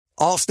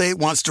Allstate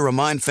wants to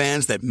remind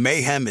fans that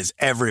mayhem is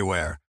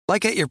everywhere,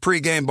 like at your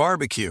pregame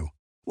barbecue.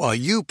 While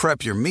you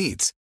prep your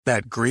meats,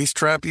 that grease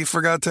trap you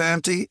forgot to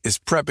empty is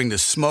prepping to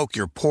smoke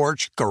your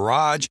porch,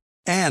 garage,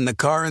 and the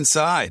car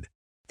inside.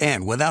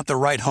 And without the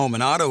right home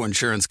and auto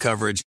insurance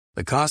coverage,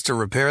 the cost to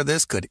repair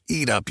this could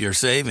eat up your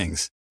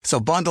savings. So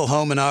bundle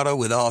home and auto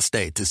with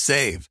Allstate to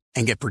save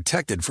and get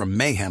protected from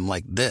mayhem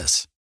like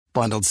this.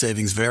 Bundled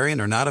savings vary and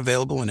are not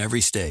available in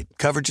every state.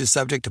 Coverage is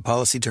subject to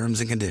policy terms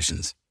and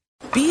conditions.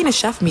 Being a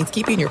chef means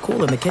keeping your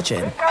cool in the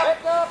kitchen.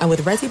 And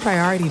with Resi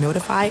Priority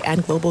Notify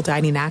and Global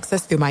Dining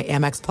Access through my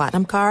Amex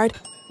Platinum card,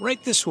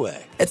 right this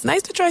way. It's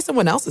nice to try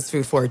someone else's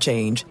food for a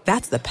change.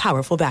 That's the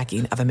powerful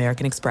backing of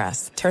American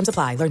Express. Terms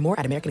apply. Learn more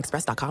at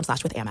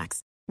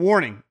americanexpress.com/withAmex.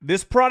 Warning,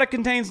 this product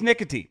contains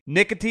nicotine.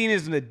 Nicotine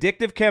is an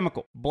addictive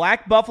chemical.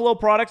 Black Buffalo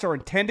products are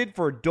intended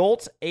for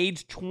adults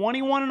aged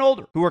 21 and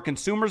older who are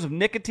consumers of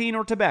nicotine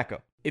or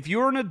tobacco. If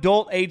you're an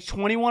adult aged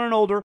 21 and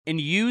older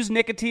and use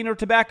nicotine or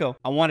tobacco,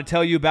 I want to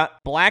tell you about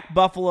Black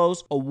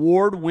Buffalo's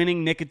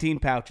award-winning nicotine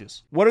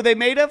pouches. What are they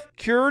made of?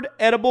 Cured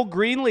edible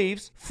green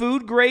leaves,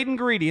 food-grade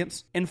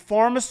ingredients, and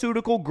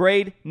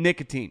pharmaceutical-grade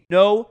nicotine.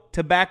 No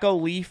tobacco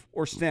leaf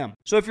or stem.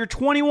 So if you're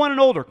 21 and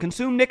older,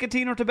 consume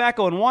nicotine or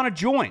tobacco, and want to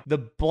join the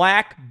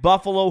Black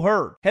Buffalo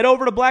herd, head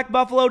over to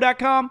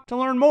blackbuffalo.com to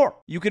learn more.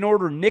 You can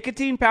order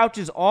nicotine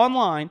pouches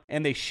online,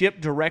 and they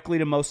ship directly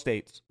to most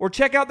states. Or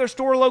check out their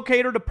store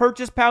locator to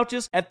purchase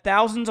pouches at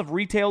thousands of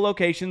retail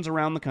locations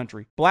around the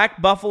country. Black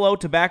Buffalo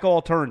Tobacco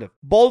Alternative.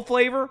 Bold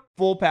flavor,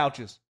 full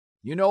pouches.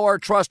 You know our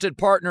trusted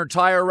partner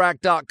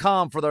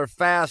TireRack.com for their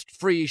fast,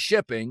 free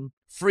shipping,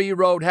 free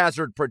road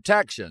hazard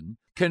protection,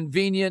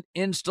 convenient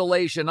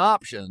installation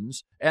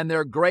options, and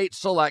their great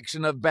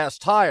selection of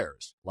best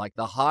tires, like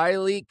the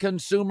highly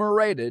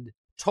consumer-rated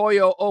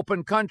Toyo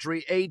Open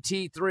Country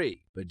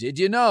AT3. But did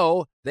you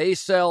know they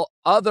sell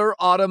other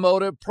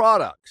automotive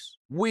products?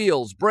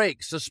 Wheels,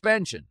 brakes,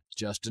 suspension,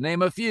 just to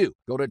name a few.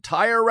 Go to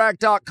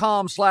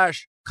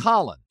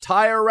TireRack.com/Colin.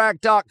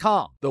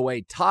 TireRack.com, the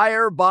way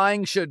tire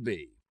buying should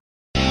be.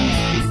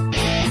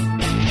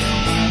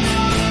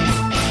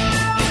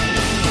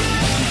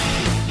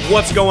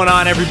 What's going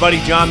on,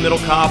 everybody? John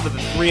Middlekauff of the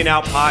 3 and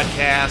Out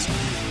Podcast,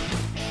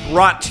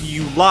 brought to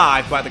you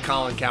live by the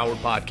Colin Cowherd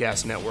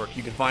Podcast Network.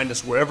 You can find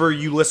us wherever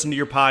you listen to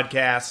your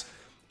podcasts.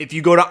 If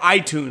you go to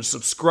iTunes,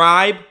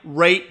 subscribe,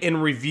 rate,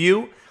 and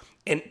review.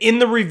 And in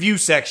the review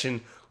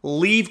section,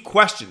 leave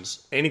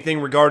questions.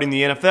 Anything regarding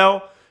the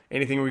NFL,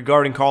 anything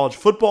regarding college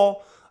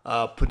football,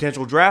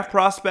 potential draft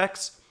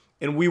prospects,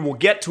 and we will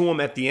get to them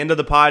at the end of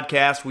the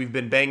podcast. We've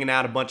been banging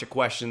out a bunch of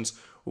questions.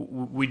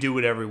 We do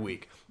it every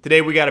week.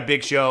 Today we got a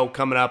big show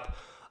coming up,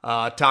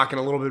 talking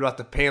a little bit about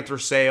the Panther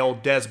sale,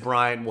 Dez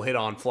Bryant. We'll hit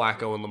on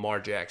Flacco and Lamar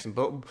Jackson.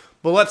 But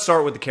let's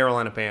start with the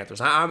Carolina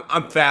Panthers.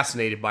 I'm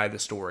fascinated by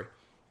this story.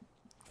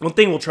 One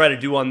thing we'll try to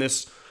do on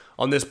this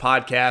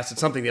podcast, it's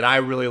something that I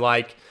really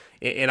like,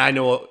 and I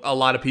know a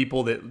lot of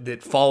people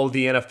that follow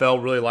the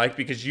NFL really like,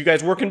 because you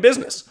guys work in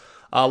business,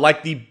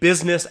 like the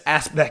business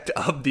aspect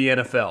of the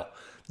NFL.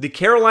 The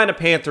Carolina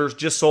Panthers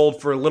just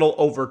sold for a little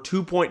over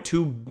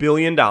 $2.2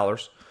 billion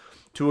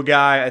to a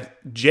guy,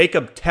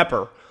 Jacob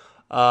Tepper.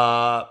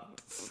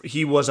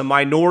 He was a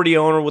minority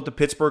owner with the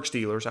Pittsburgh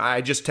Steelers.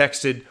 I just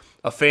texted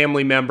a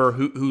family member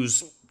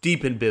who's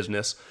deep in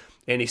business,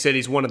 and he said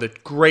he's one of the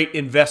great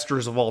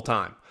investors of all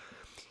time.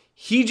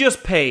 He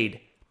just paid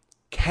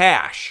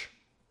cash.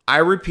 I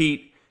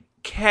repeat,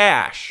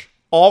 cash,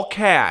 all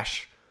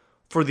cash,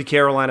 for the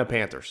Carolina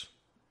Panthers.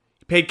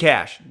 He paid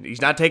cash.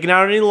 He's not taking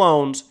out any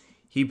loans.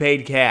 He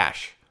paid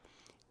cash.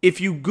 If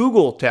you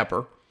Google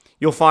Tepper,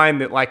 you'll find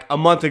that like a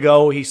month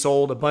ago, he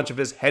sold a bunch of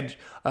his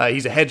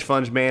he's a hedge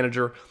fund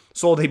manager,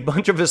 sold a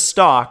bunch of his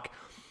stock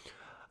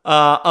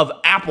of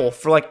Apple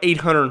for like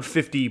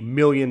 $850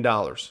 million.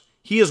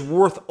 He is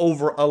worth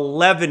over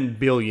 $11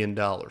 billion.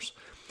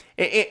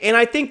 And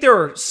I think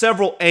there are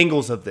several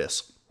angles of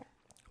this.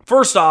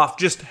 First off,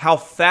 just how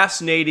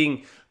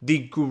fascinating the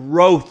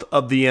growth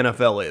of the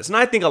NFL is. And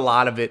I think a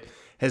lot of it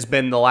has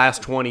been the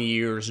last 20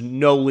 years.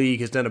 No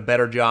league has done a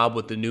better job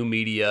with the new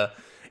media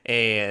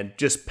and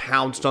just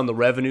pounced on the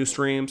revenue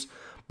streams.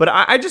 But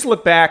I just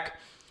look back.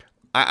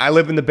 I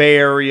live in the Bay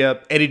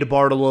Area. Eddie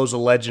DeBartolo's a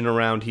legend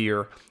around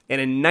here. And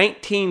in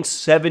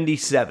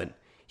 1977,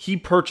 he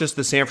purchased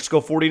the San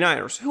Francisco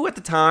 49ers, who at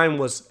the time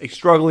was a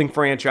struggling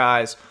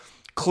franchise.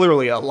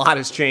 Clearly, a lot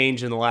has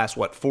changed in the last,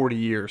 40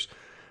 years.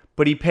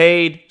 But he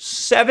paid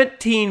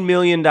 $17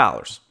 million.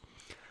 I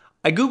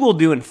Googled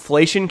the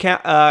inflation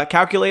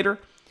calculator.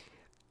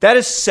 That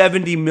is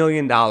 $70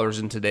 million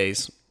in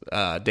today's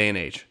day and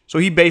age. So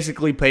he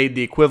basically paid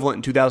the equivalent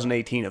in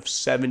 2018 of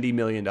 $70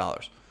 million.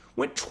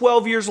 Went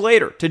 12 years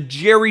later to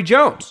Jerry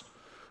Jones,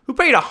 who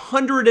paid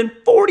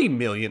 $140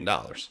 million.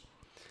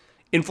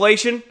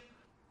 Inflation,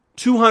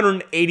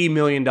 $280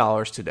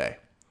 million today.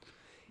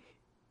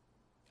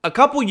 A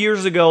couple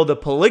years ago, the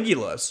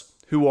Peligulas,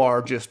 who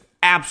are just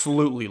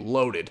absolutely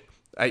loaded,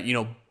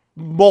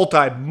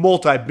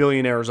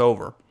 multi-billionaires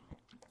over,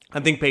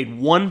 I think paid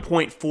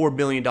 $1.4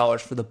 billion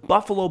for the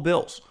Buffalo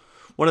Bills,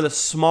 one of the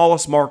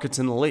smallest markets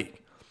in the league.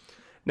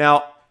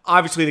 Now,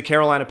 obviously the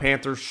Carolina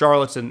Panthers,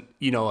 Charlotte's an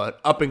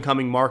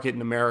up-and-coming market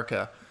in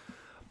America.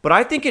 But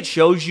I think it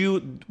shows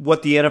you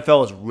what the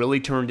NFL has really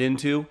turned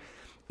into.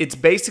 It's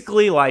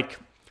basically like,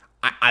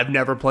 I've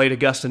never played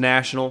Augusta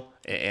National,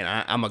 and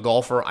I'm a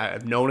golfer.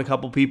 I've known a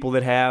couple people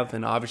that have,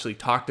 and obviously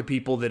talked to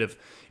people that have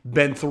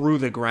been through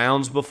the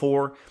grounds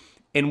before.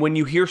 And when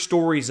you hear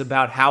stories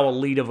about how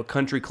elite of a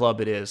country club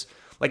it is,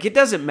 like, it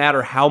doesn't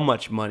matter how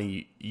much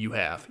money you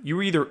have.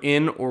 You're either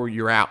in or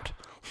you're out.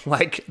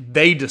 Like,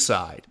 they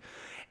decide.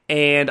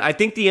 And I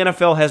think the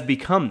NFL has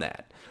become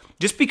that.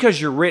 Just because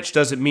you're rich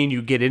doesn't mean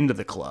you get into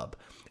the club.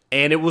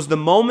 And it was the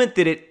moment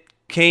that it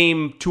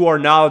came to our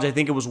knowledge, I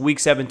think it was week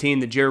 17,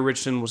 that Jerry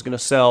Richardson was going to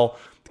sell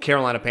the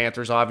Carolina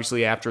Panthers,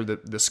 obviously after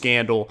the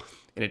scandal,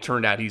 and it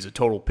turned out he's a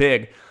total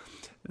pig,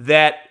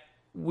 that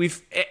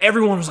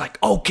everyone was like,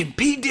 oh, can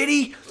P.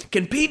 Diddy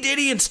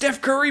and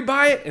Steph Curry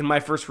buy it? And my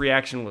first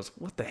reaction was,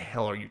 what the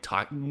hell are you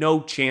talking?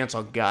 No chance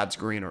on God's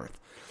green earth.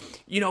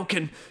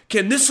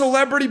 Can this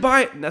celebrity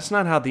buy it? And that's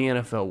not how the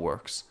NFL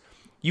works.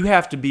 You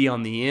have to be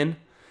on the in,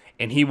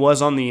 and he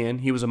was on the in.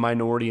 He was a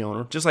minority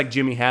owner, just like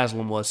Jimmy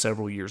Haslam was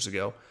several years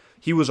ago.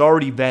 He was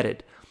already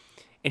vetted.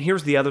 And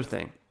here's the other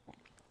thing.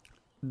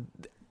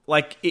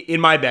 Like, in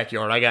my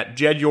backyard, I got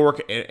Jed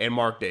York and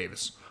Mark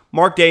Davis.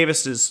 Mark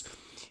Davis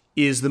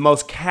is the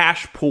most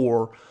cash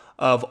poor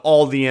of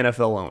all the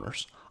NFL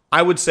owners.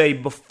 I would say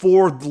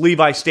before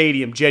Levi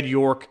Stadium, Jed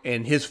York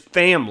and his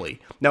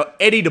family. Now,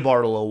 Eddie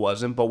DeBartolo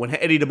wasn't, but when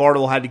Eddie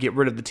DeBartolo had to get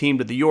rid of the team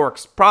to the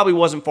Yorks, probably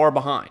wasn't far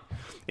behind.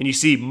 And you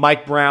see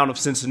Mike Brown of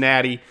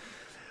Cincinnati.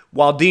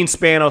 While Dean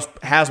Spanos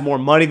has more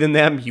money than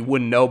them, you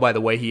wouldn't know by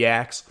the way he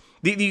acts.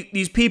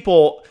 These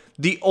people,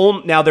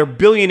 now they're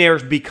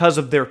billionaires because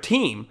of their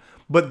team,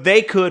 but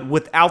they could,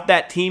 without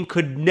that team,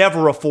 could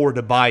never afford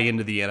to buy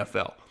into the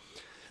NFL.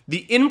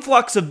 The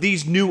influx of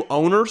these new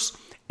owners,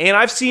 and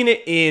I've seen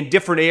it in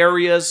different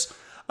areas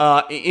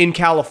in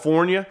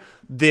California,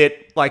 that,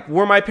 like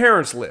where my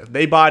parents live,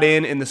 they bought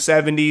in the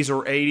 70s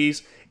or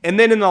 80s, and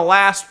then in the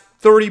last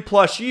 30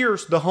 plus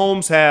years, the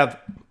homes have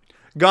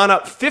gone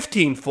up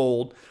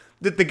 15-fold,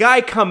 that the guy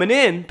coming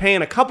in,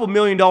 paying a couple $1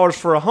 million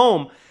for a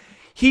home,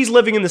 he's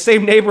living in the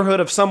same neighborhood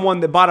of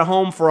someone that bought a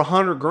home for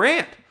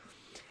 $100,000.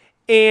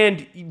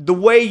 And the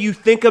way you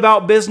think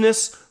about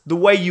business, the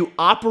way you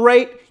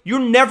operate, you're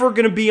never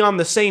going to be on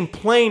the same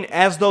plane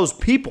as those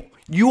people.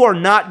 You are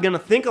not going to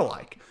think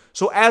alike.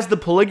 So as the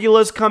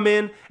Peligulas come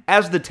in,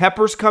 as the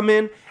Teppers come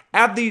in,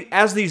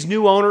 as these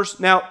new owners,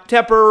 now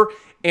Tepper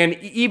and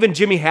even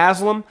Jimmy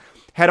Haslam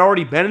had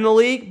already been in the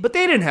league, but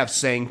they didn't have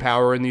saying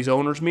power in these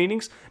owners'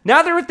 meetings.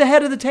 Now they're at the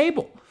head of the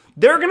table.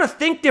 They're going to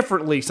think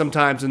differently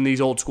sometimes than these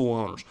old school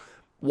owners.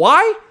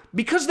 Why?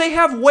 Because they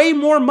have way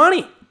more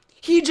money.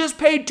 He just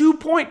paid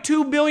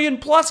 $2.2 billion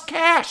plus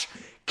cash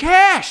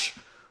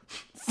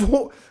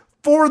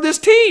for this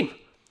team.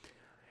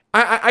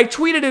 I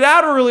tweeted it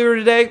out earlier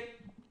today.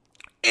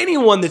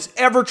 Anyone that's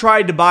ever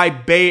tried to buy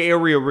Bay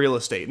Area real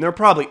estate, and there are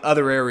probably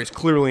other areas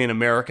clearly in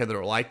America that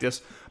are like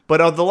this, but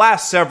of the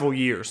last several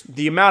years,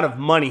 the amount of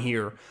money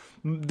here,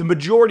 the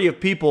majority of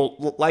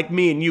people like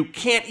me and you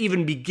can't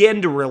even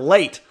begin to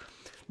relate.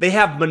 They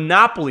have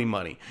monopoly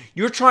money.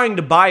 You're trying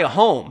to buy a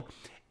home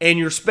and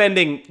you're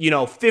spending,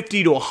 $50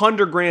 to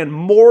 $100,000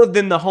 more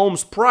than the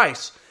home's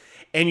price.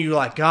 And you're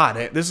like, God,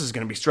 this is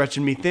going to be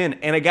stretching me thin.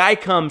 And a guy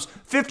comes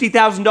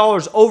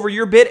 $50,000 over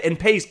your bid and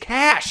pays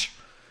cash.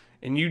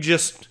 And you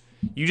just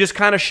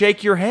kind of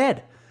shake your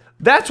head.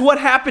 That's what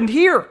happened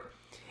here.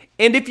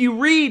 And if you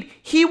read,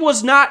 he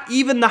was not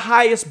even the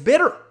highest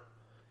bidder.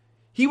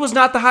 He was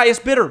not the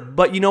highest bidder.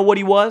 But you know what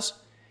he was?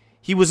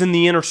 He was in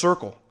the inner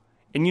circle.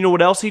 And you know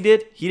what else he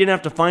did? He didn't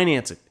have to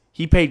finance it.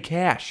 He paid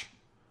cash.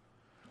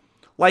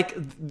 Like,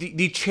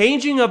 the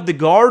changing of the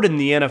guard in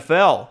the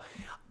NFL,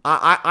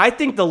 I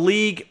think the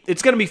league,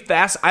 it's going to be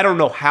fast. I don't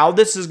know how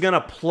this is going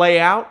to play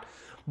out,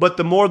 but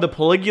the more the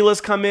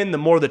Peligulas come in, the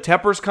more the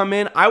Teppers come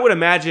in, I would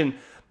imagine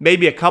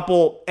maybe a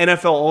couple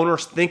NFL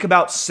owners think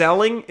about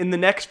selling in the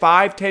next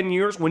 5-10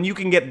 years when you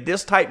can get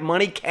this type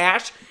money,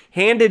 cash,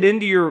 handed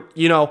into your,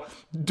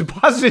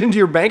 deposited into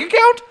your bank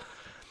account.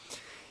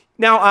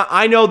 Now,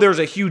 I know there's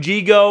a huge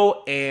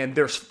ego and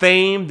there's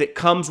fame that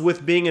comes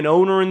with being an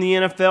owner in the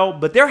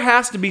NFL, but there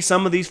has to be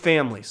some of these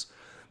families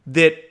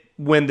that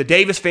when the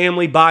Davis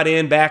family bought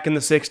in back in the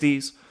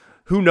 60s,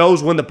 who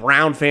knows when the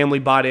Brown family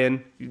bought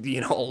in,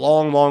 a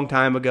long, long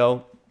time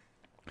ago.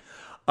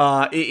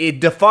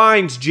 It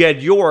defines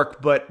Jed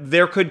York, but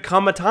there could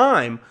come a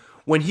time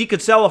when he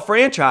could sell a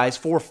franchise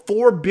for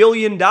 $4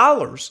 billion.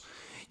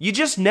 You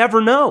just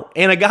never know.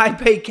 And a guy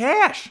pay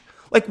cash.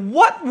 Like,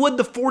 what would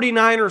the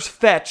 49ers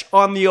fetch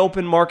on the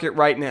open market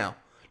right now?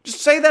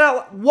 Just say that out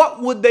loud.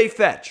 What would they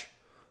fetch?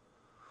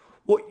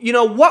 Well,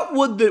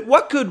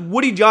 what could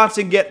Woody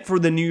Johnson get for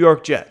the New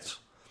York Jets?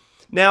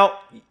 Now,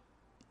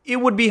 it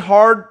would be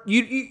hard.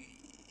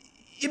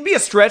 It'd be a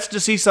stretch to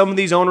see some of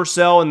these owners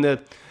sell in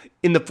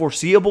the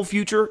foreseeable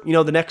future,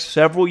 the next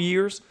several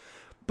years.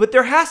 But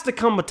there has to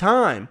come a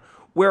time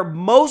where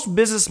most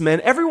businessmen,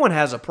 everyone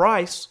has a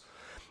price.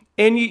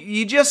 And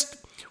you just,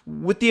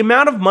 with the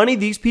amount of money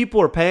these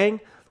people are paying,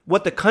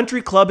 what the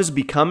country club is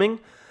becoming,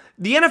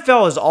 the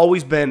NFL has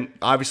always been,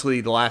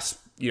 obviously the last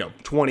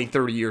 20,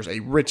 30 years, a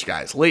rich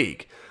guy's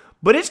league.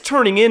 But it's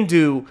turning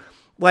into,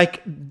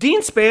 like,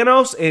 Dean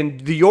Spanos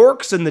and the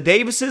Yorks and the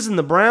Davises and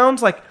the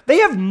Browns, like, they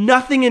have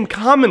nothing in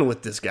common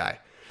with this guy.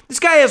 This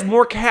guy has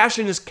more cash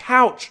in his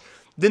couch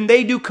than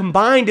they do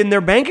combined in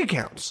their bank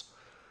accounts.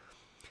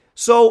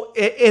 So,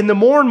 and the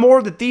more and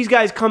more that these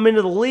guys come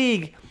into the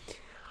league,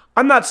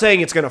 I'm not saying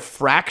it's going to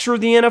fracture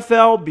the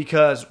NFL,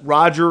 because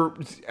Roger,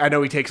 I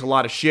know he takes a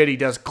lot of shit. He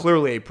does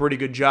clearly a pretty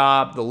good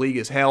job. The league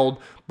is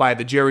held by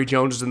the Jerry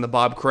Joneses and the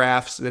Bob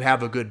Krafts that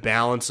have a good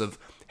balance of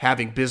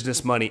having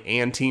business money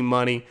and team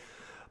money.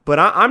 But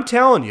I'm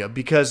telling you,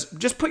 because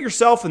just put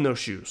yourself in those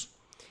shoes.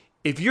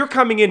 If you're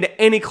coming into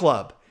any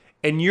club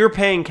and you're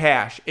paying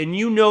cash and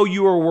you know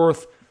you are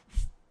worth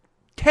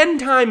 10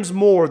 times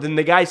more than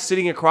the guy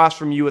sitting across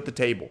from you at the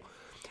table,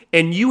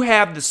 and you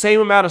have the same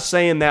amount of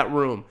say in that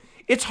room,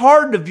 it's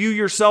hard to view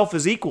yourself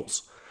as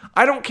equals.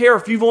 I don't care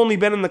if you've only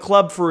been in the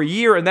club for a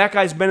year and that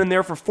guy's been in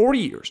there for 40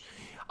 years.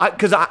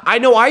 Because I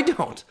know I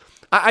don't.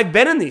 I've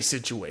been in these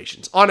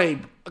situations on a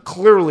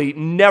clearly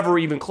never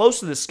even close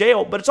to the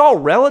scale, but it's all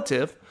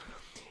relative.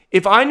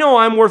 If I know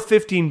I'm worth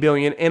 $15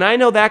 billion and I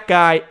know that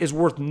guy is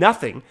worth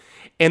nothing,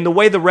 and the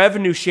way the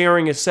revenue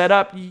sharing is set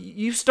up,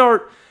 you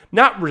start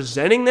not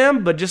resenting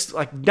them, but just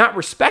like not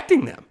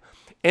respecting them.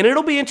 And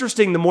it'll be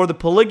interesting the more the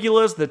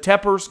Peligulas, the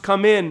Teppers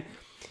come in,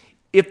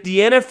 if the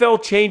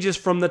NFL changes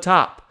from the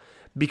top,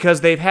 because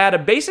they've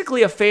had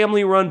basically a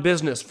family-run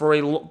business for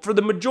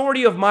the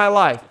majority of my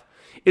life.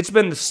 It's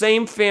been the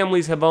same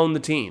families have owned the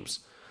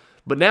teams.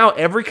 But now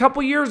every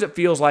couple years it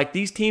feels like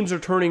these teams are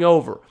turning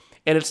over.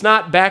 And it's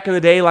not back in the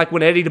day like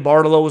when Eddie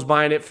DeBartolo was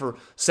buying it for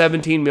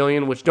 $17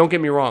 million, which, don't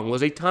get me wrong,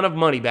 was a ton of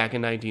money back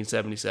in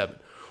 1977.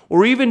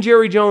 Or even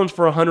Jerry Jones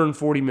for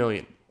 $140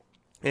 million.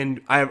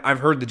 And I've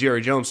heard the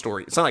Jerry Jones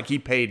story. It's not like he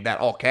paid that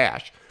all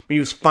cash. I mean, he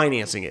was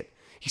financing it.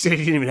 He said he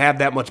didn't even have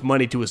that much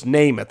money to his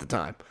name at the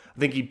time. I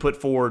think he put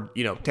forward,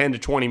 $10 to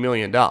 $20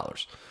 million.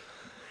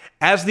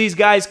 As these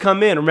guys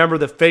come in, remember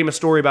the famous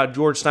story about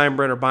George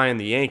Steinbrenner buying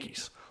the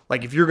Yankees.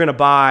 Like, if you're going to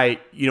buy,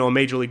 a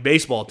Major League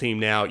Baseball team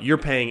now, you're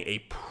paying a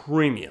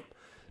premium.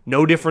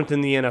 No different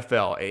than the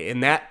NFL.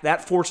 And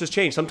that forces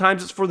change.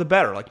 Sometimes it's for the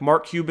better. Like,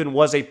 Mark Cuban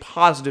was a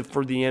positive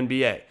for the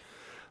NBA.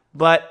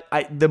 But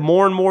the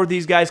more and more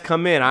these guys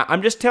come in,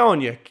 I'm just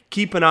telling you,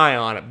 keep an eye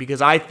on it,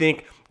 because I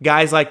think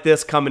guys like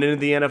this coming into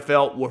the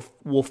NFL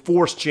will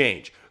force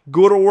change.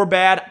 Good or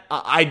bad,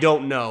 I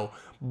don't know.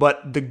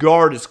 But the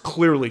guard is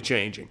clearly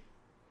changing.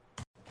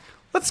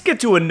 Let's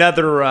get to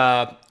another,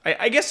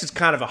 I guess it's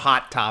kind of a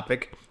hot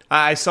topic.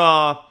 I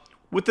saw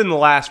within the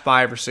last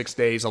 5 or 6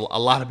 days, a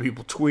lot of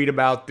people tweet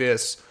about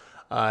this.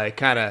 It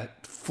kind of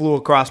flew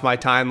across my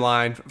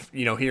timeline,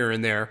 here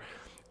and there.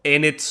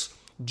 And it's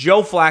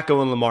Joe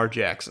Flacco and Lamar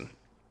Jackson.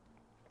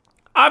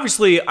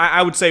 Obviously,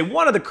 I would say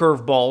one of the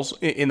curveballs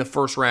in the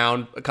first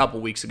round a couple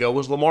weeks ago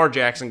was Lamar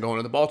Jackson going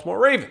to the Baltimore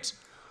Ravens.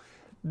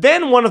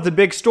 Then one of the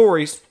big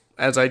stories,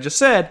 as I just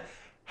said,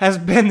 has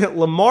been that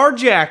Lamar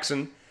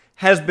Jackson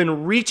has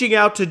been reaching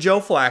out to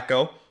Joe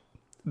Flacco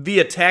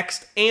via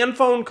text and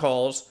phone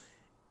calls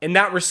and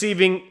not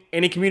receiving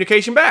any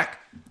communication back.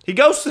 He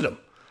ghosted him.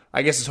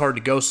 I guess it's hard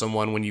to ghost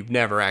someone when you've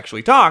never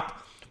actually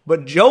talked,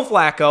 but Joe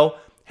Flacco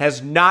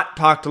has not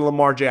talked to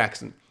Lamar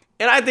Jackson.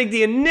 And I think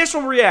the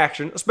initial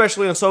reaction,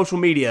 especially on social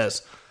media,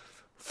 is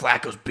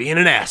Flacco's being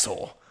an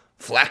asshole.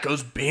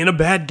 Flacco's being a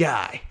bad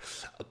guy,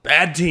 a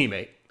bad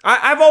teammate.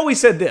 I've always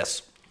said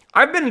this.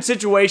 I've been in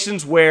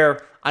situations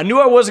where I knew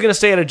I wasn't going to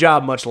stay at a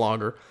job much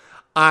longer.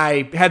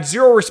 I had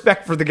zero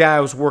respect for the guy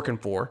I was working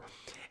for.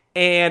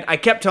 And I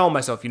kept telling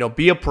myself,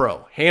 be a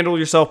pro. Handle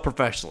yourself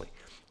professionally.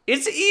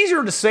 It's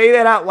easier to say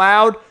that out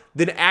loud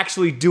than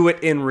actually do it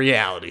in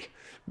reality.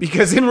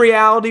 Because in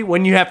reality,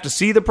 when you have to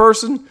see the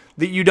person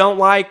that you don't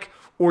like,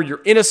 or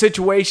you're in a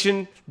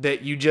situation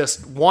that you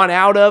just want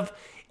out of,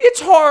 it's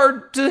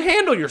hard to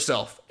handle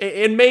yourself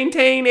and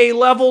maintain a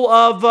level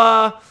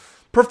of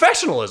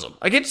professionalism.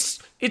 Like, it's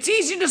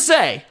easy to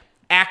say,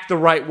 act the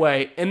right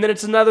way, and then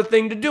it's another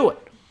thing to do it.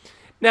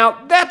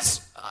 Now,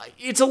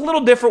 it's a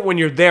little different when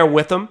you're there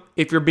with them,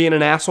 if you're being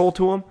an asshole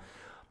to them.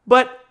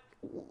 But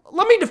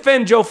let me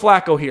defend Joe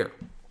Flacco here.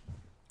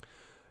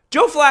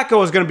 Joe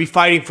Flacco is going to be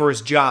fighting for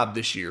his job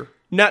this year.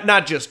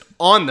 Not just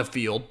on the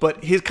field,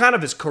 but his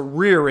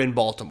career in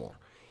Baltimore.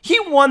 He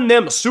won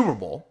them a Super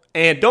Bowl,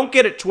 and don't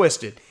get it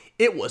twisted,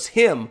 it was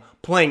him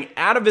playing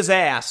out of his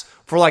ass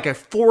for like a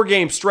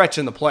 4-game stretch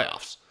in the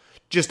playoffs.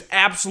 Just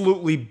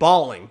absolutely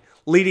balling,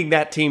 leading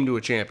that team to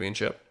a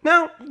championship.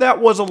 Now, that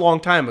was a long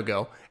time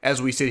ago,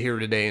 as we sit here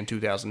today in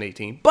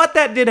 2018, but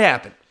that did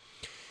happen.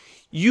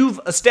 You've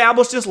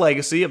established this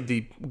legacy of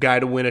the guy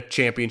to win a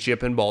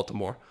championship in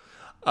Baltimore.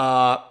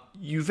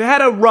 You've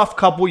had a rough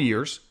couple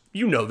years.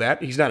 You know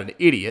that. He's not an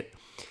idiot.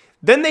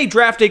 Then they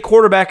draft a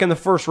quarterback in the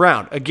first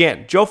round.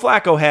 Again, Joe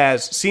Flacco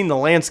has seen the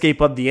landscape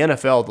of the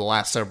NFL the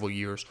last several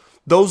years.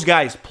 Those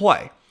guys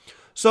play.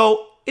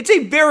 So it's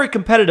a very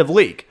competitive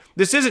league.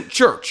 This isn't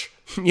church.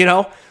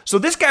 So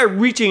this guy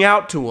reaching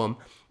out to him,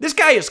 this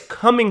guy is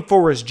coming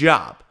for his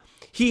job.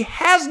 He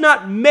has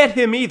not met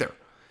him either.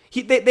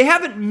 They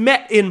haven't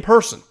met in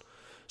person.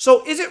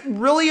 So is it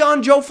really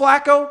on Joe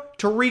Flacco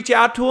to reach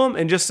out to him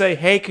and just say,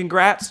 hey,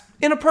 congrats?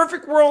 In a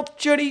perfect world,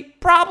 should he?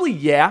 Probably,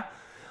 yeah.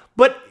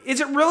 But is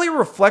it really a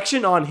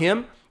reflection on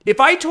him? If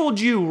I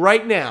told you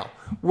right now,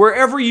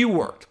 wherever you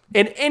worked,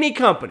 in any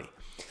company,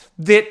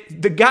 that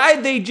the guy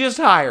they just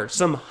hired,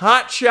 some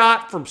hot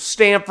shot from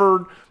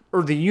Stanford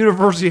or the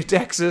University of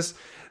Texas,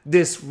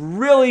 this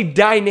really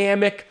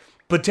dynamic,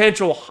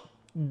 potential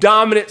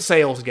dominant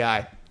sales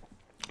guy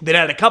that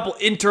had a couple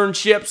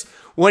internships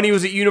when he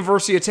was at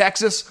University of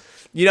Texas,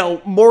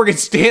 Morgan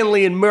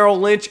Stanley and Merrill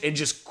Lynch, and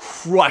just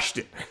crushed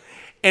it.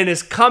 And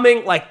is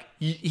coming,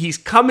 he's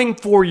coming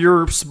for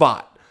your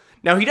spot.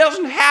 Now, he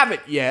doesn't have it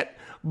yet,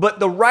 but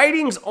the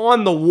writing's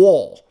on the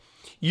wall.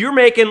 You're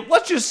making,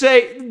 let's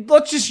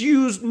just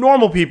use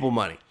normal people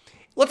money.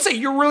 Let's say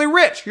you're really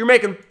rich. You're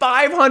making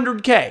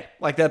 $500K.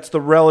 That's the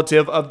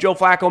relative of Joe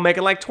Flacco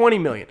making $20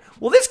 million.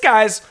 Well, this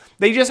guy's,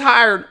 they just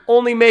hired,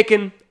 only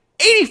making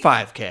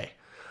 $85K.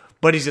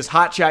 But he's this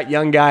hotshot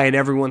young guy and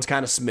everyone's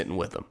kind of smitten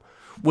with him.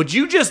 Would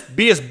you just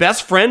be his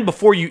best friend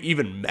before you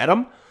even met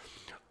him?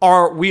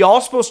 Are we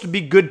all supposed to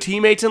be good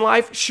teammates in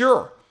life?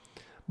 Sure.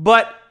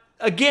 But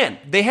again,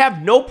 they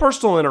have no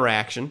personal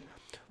interaction.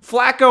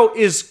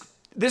 This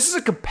is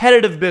a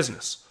competitive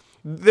business.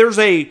 There's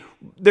a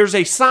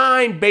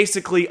sign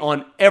basically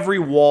on every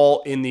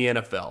wall in the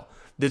NFL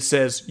that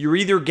says you're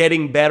either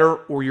getting better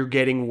or you're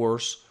getting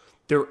worse.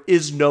 There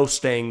is no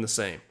staying the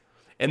same.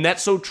 And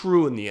that's so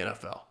true in the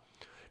NFL.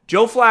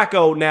 Joe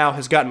Flacco now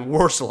has gotten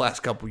worse the last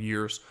couple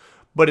years,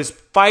 but is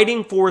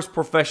fighting for his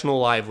professional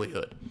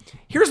livelihood.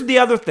 Here's the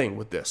other thing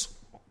with this.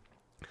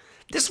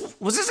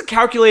 Was this a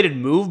calculated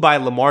move by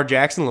Lamar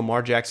Jackson,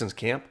 Lamar Jackson's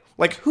camp?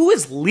 Who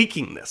is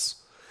leaking this?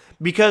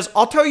 Because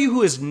I'll tell you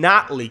who is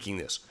not leaking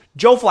this.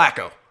 Joe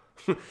Flacco.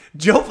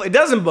 It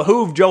doesn't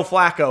behoove Joe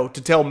Flacco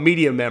to tell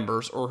media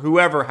members or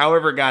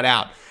however it got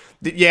out,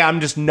 that, yeah, I'm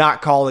just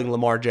not calling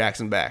Lamar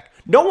Jackson back.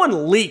 No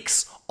one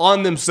leaks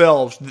on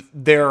themselves that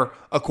they're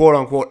a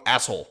quote-unquote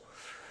asshole.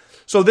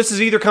 So this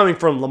is either coming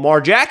from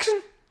Lamar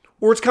Jackson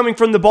or it's coming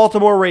from the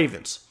Baltimore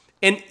Ravens.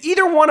 And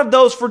either one of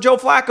those for Joe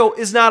Flacco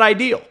is not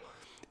ideal.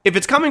 If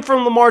it's coming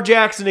from Lamar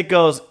Jackson, it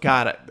goes,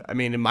 God,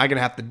 am I going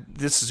to have to,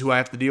 this is who I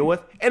have to deal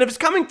with? And if it's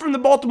coming from the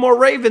Baltimore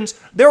Ravens,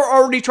 they're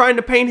already trying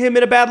to paint him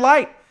in a bad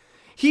light.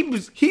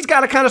 He's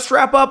got to kind of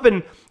strap up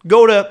and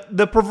go to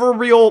the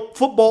proverbial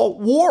football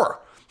war.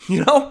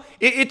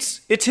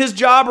 It's his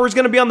job or he's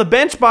going to be on the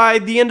bench by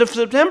the end of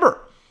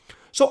September.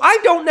 So I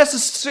don't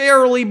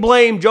necessarily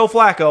blame Joe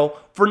Flacco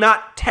for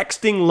not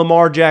texting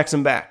Lamar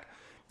Jackson back.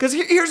 Because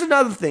here's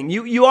another thing.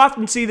 You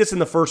often see this in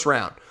the first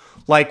round.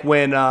 Like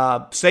when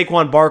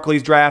Saquon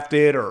Barkley's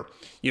drafted or,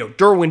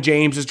 Derwin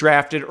James is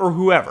drafted or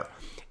whoever.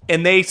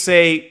 And they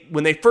say,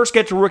 when they first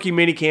get to rookie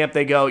minicamp,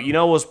 they go,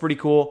 what was pretty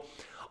cool?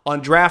 On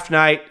draft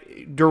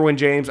night, Derwin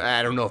James,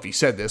 I don't know if he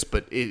said this,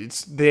 but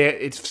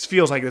it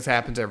feels like this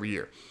happens every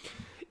year.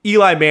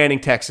 Eli Manning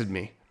texted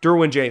me.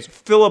 Derwin James,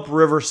 Phillip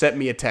Rivers sent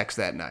me a text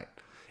that night.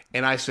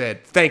 And I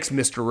said, thanks,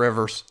 Mr.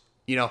 Rivers.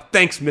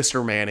 Thanks,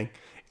 Mr. Manning.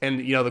 And,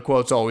 the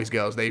quotes always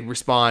goes. They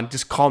respond,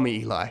 just call me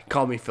Eli.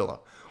 Call me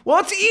Phillip. Well,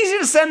 it's easy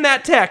to send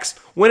that text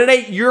when it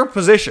ain't your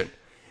position.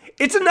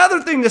 It's another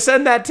thing to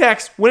send that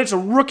text when it's a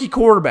rookie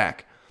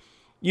quarterback,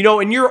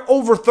 and you're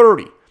over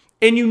 30,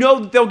 and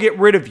that they'll get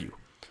rid of you.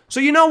 So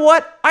you know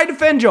what? I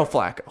defend Joe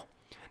Flacco.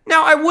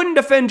 Now, I wouldn't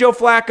defend Joe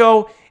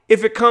Flacco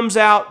if it comes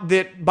out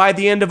that by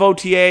the end of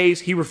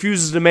OTAs, he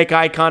refuses to make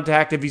eye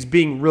contact if he's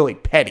being really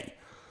petty.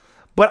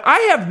 But I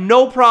have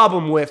no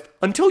problem with,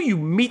 until you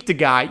meet the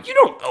guy, you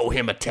don't owe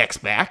him a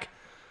text back.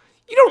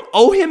 You don't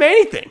owe him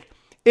anything.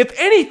 If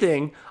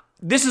anything,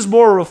 this is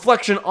more a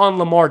reflection on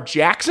Lamar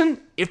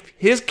Jackson, if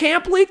his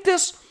camp leaked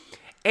this,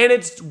 and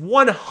it's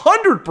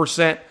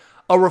 100%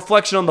 a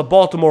reflection on the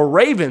Baltimore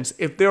Ravens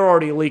if they're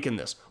already leaking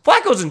this.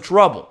 Flacco's in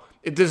trouble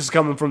if this is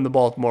coming from the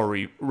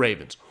Baltimore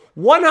Ravens.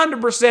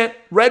 100%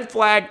 red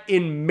flag,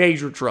 in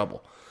major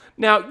trouble.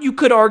 Now, you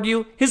could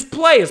argue his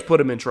play has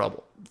put him in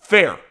trouble.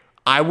 Fair.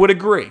 I would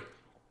agree.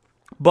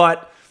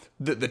 But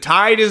the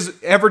tide is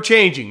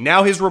ever-changing.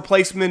 Now his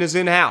replacement is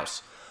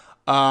in-house.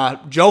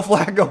 Joe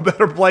Flacco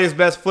better play his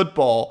best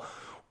football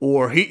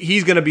or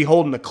he's going to be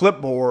holding the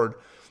clipboard,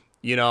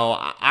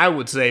 I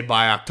would say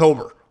by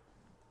October.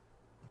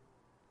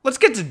 Let's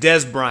get to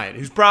Dez Bryant,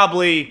 who's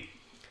probably,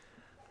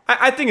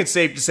 I think it's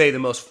safe to say, the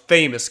most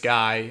famous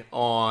guy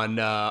on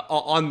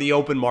the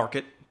open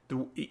market.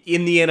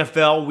 In the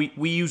NFL,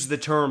 we use the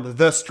term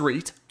the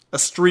street, a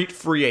street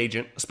free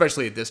agent,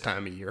 especially at this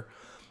time of year.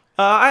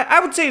 I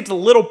would say it's a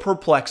little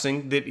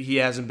perplexing that he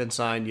hasn't been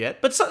signed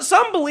yet, but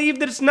some believe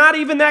that it's not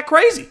even that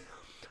crazy.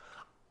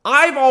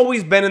 I've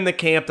always been in the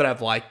camp that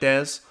I've liked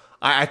Dez.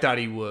 I thought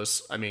he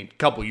was, a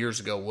couple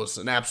years ago, was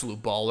an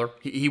absolute baller.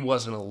 He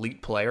was an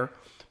elite player.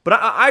 But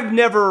I've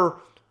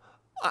never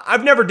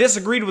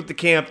disagreed with the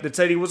camp that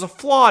said he was a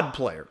flawed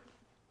player.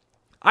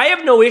 I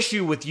have no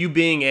issue with you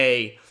being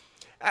a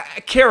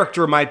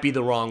character might be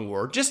the wrong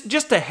word,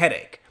 just a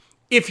headache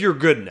if you're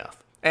good enough.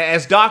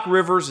 As Doc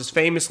Rivers has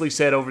famously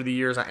said over the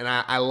years, and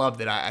I loved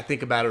it, I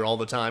think about it all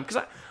the time,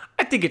 because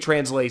I think it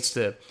translates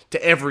to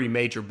every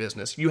major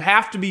business. You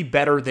have to be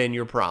better than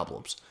your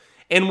problems.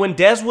 And when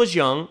Dez was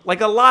young,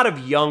 like a lot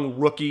of young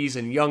rookies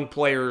and young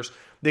players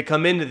that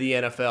come into the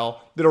NFL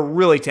that are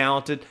really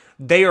talented,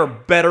 they are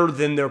better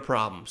than their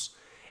problems.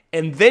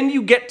 And then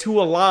you get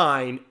to a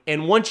line,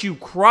 and once you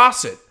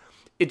cross it,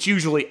 it's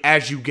usually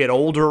as you get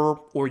older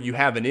or you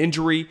have an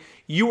injury,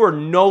 you are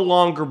no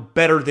longer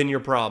better than your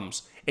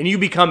problems. And you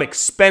become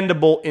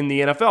expendable in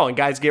the NFL, and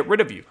guys get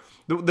rid of you.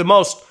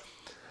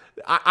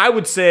 I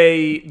would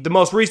say the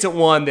most recent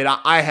one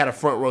that I had a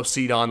front row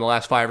seat on the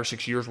last 5 or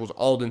 6 years was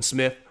Aldon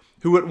Smith,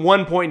 who at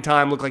one point in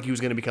time looked like he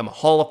was going to become a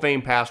Hall of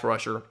Fame pass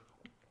rusher.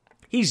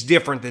 He's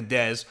different than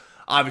Dez.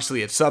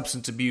 Obviously, it's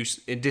substance abuse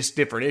and just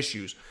different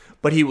issues.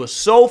 But he was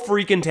so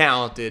freaking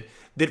talented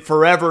that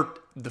forever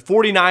the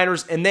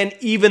 49ers and then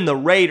even the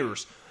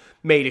Raiders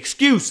made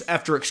excuse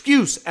after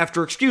excuse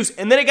after excuse.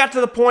 And then it got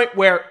to the point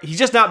where he's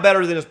just not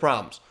better than his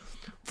problems.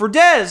 For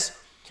Dez,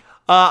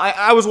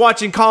 I was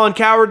watching Colin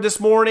Cowherd this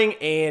morning,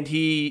 and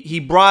he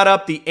brought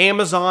up the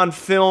Amazon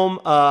film.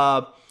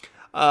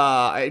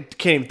 I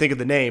can't even think of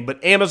the name,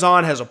 but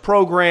Amazon has a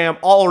program,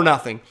 All or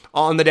Nothing,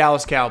 on the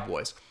Dallas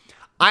Cowboys.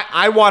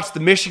 I watched the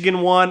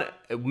Michigan one.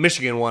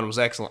 Michigan one was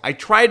excellent. I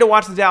tried to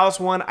watch the Dallas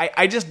one.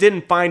 I just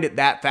didn't find it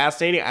that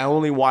fascinating. I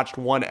only watched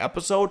one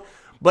episode.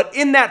 But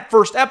in that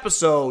first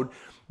episode,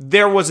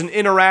 there was an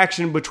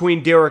interaction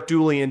between Derek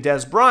Dooley and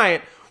Dez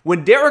Bryant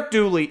when Derek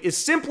Dooley is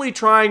simply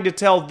trying to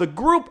tell the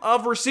group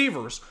of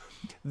receivers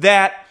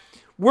that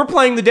we're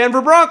playing the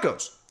Denver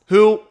Broncos,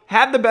 who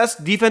had the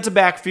best defensive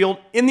backfield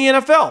in the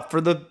NFL for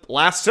the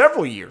last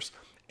several years,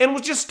 and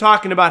was just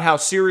talking about how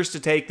serious to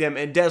take them,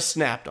 and Dez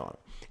snapped on it.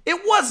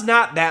 It was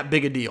not that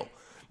big a deal.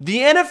 The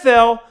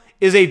NFL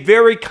is a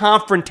very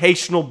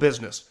confrontational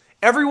business.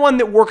 Everyone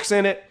that works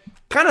in it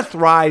kind of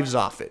thrives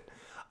off it.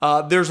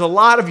 There's a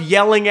lot of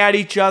yelling at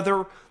each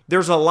other.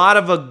 There's a lot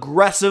of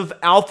aggressive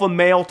alpha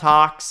male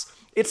talks.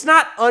 It's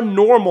not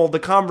unnormal, the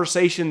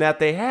conversation that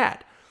they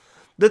had.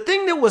 The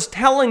thing that was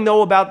telling,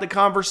 though, about the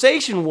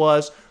conversation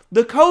was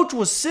the coach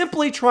was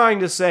simply trying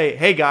to say,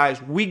 hey,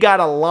 guys, we got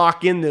to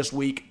lock in this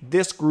week.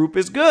 This group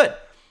is good.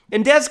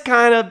 And Dez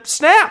kind of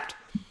snapped.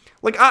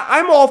 Like,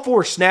 I'm all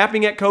for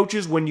snapping at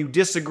coaches when you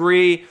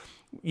disagree,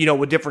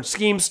 with different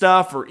scheme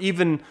stuff or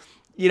even,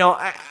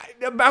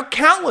 about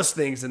countless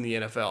things in the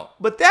NFL.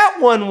 But that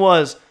one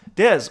was,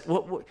 Dez,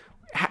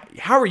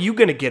 how are you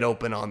going to get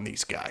open on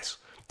these guys?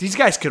 These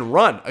guys can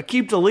run.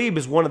 Aqib Talib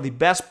is one of the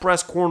best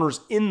press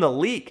corners in the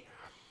league.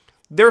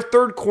 Their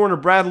third corner,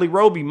 Bradley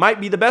Roby, might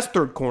be the best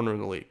third corner in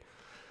the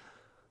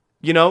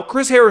league.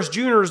 Chris Harris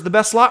Jr. is the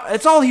best slot.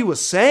 That's all he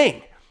was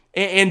saying.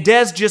 And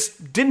Dez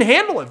just didn't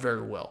handle it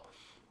very well.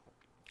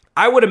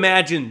 I would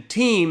imagine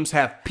teams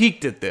have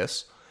peaked at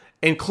this,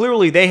 and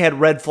clearly they had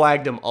red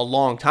flagged him a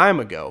long time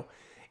ago.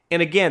 And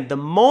again, the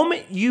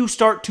moment you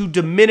start to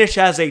diminish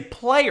as a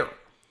player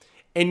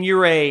and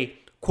you're a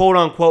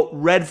quote-unquote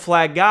red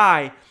flag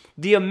guy,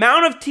 the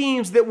amount of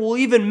teams that will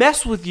even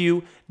mess with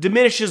you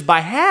diminishes by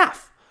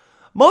half.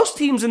 Most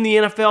teams in the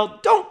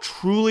NFL don't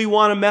truly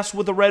want to mess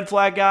with a red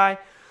flag guy,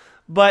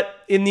 but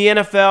in the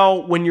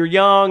NFL, when you're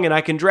young and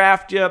I can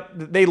draft you,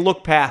 they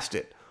look past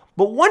it.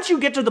 But once you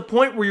get to the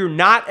point where you're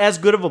not as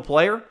good of a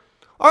player,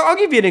 I'll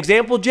give you an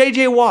example,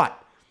 J.J.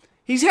 Watt.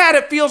 He's had,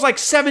 it feels like,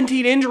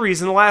 17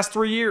 injuries in the last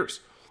 3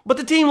 years, but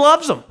the team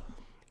loves him.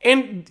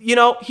 And,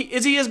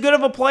 is he as good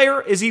of a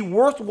player? Is he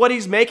worth what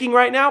he's making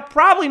right now?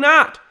 Probably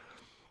not.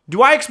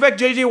 Do I expect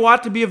J.J.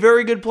 Watt to be a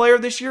very good player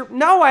this year?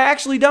 No, I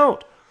actually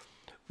don't.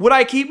 Would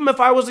I keep him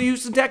if I was the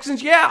Houston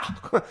Texans? Yeah,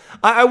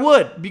 I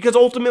would, because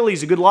ultimately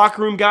he's a good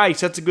locker room guy. He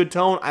sets a good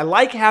tone. I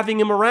like having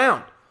him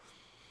around.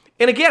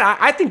 And again,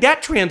 I think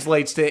that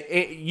translates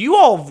to, you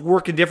all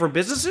work in different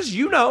businesses,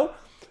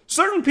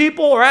 certain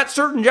people are at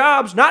certain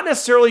jobs, not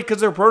necessarily because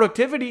of their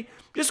productivity,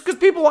 just because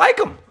people like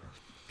them.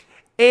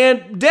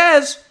 And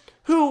Dez,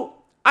 who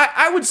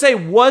I would say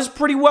was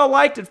pretty well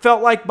liked, it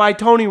felt like, by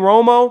Tony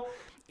Romo,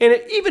 and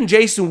even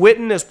Jason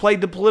Witten has played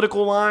the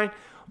political line,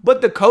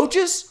 but the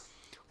coaches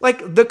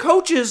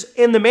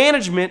and the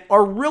management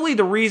are really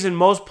the reason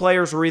most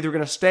players are either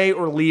going to stay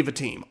or leave a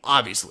team,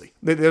 obviously.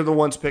 They're the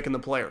ones picking the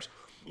players.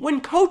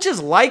 When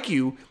coaches like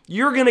you,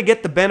 you're going to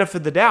get the benefit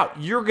of the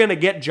doubt. You're going to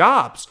get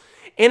jobs.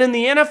 And in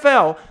the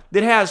NFL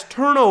that has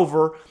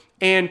turnover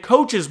and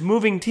coaches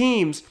moving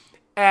teams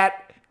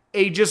at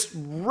a just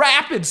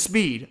rapid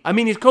speed,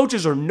 these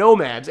coaches are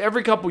nomads.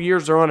 Every couple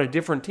years they're on a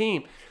different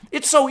team.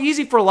 It's so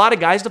easy for a lot of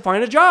guys to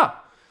find a job.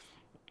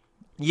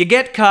 You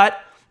get cut.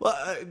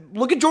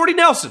 Look at Jordy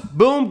Nelson.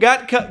 Boom,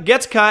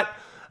 gets cut.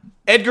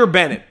 Edgar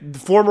Bennett, the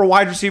former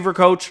wide receiver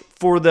coach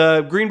for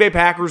the Green Bay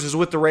Packers, is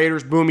with the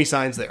Raiders. Boom, he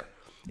signs there.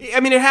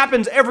 It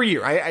happens every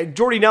year.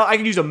 Jordy Nelson, I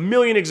could use a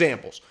million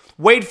examples.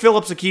 Wade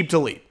Phillips, Aqib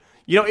Talib.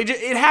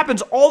 It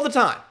happens all the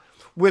time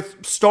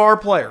with star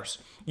players.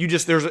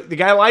 The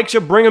guy likes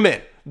you, bring him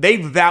in. They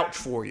vouch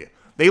for you.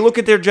 They look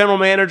at their general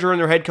manager and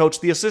their head coach,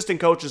 the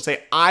assistant coach, and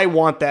say, I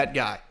want that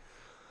guy.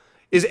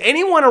 Is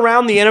anyone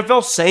around the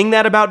NFL saying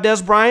that about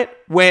Dez Bryant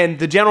when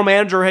the general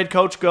manager or head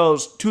coach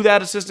goes to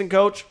that assistant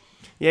coach?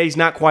 Yeah, he's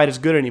not quite as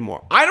good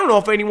anymore. I don't know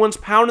if anyone's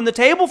pounding the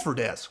table for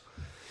Dez.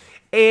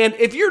 And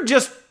if you're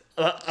just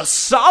a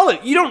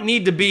solid, you don't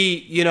need to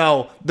be,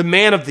 the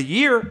man of the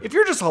year. If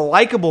you're just a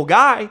likable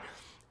guy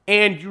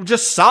and you're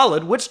just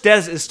solid, which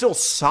Dez is still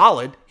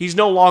solid. He's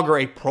no longer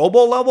a Pro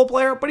Bowl level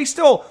player, but he's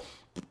still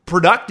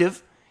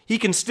productive. He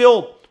can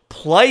still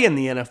play in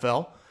the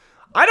NFL.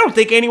 I don't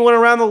think anyone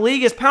around the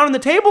league is pounding the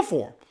table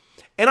for him.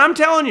 And I'm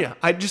telling you,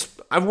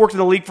 I've worked in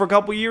the league for a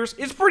couple of years.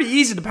 It's pretty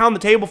easy to pound the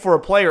table for a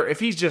player if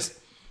he's just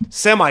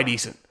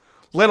semi-decent,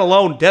 let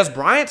alone Dez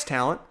Bryant's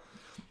talent.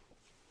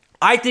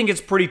 I think it's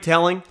pretty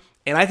telling,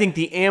 and I think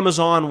the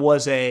Amazon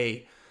was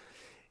a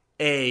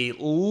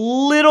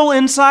little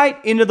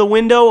insight into the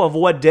window of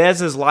what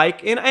Dez is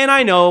like. And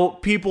I know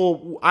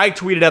people, I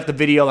tweeted out the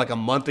video like a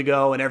month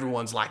ago, and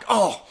everyone's like,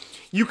 oh,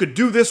 you could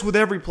do this with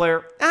every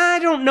player. I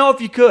don't know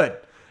if you could.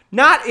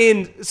 Not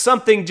in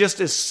something just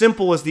as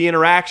simple as the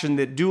interaction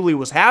that Dooley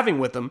was having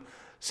with him,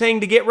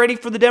 saying to get ready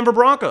for the Denver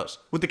Broncos,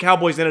 with the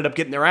Cowboys ended up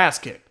getting their ass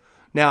kicked.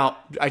 Now,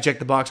 I checked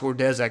the box score.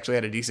 Dez actually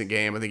had a decent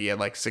game. I think he had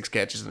like 6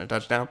 catches and a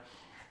touchdown.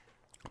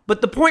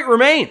 But the point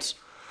remains,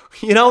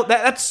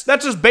 that's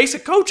just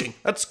basic coaching.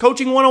 That's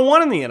coaching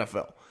 101 in the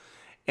NFL.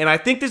 And I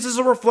think this is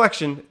a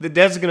reflection that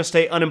Dez is going to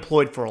stay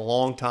unemployed for a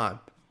long time.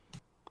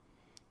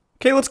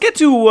 Okay, let's get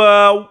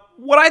to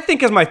what I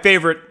think is my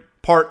favorite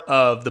part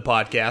of the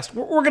podcast.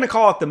 We're going to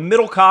call it the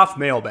Middlekauff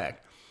mailbag.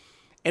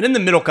 And in the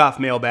Middlekauff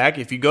mailbag,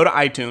 if you go to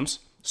iTunes,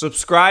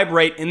 subscribe,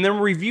 rate, in the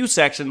review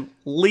section,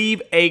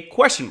 leave a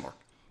question mark,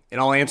 and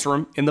I'll answer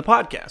them in the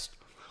podcast.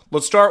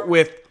 Let's start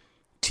with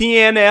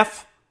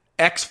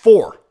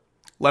TNFX4.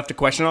 Left a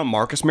question on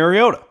Marcus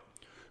Mariota.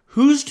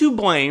 Who's to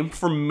blame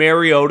for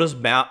Mariota's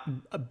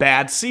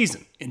bad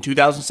season in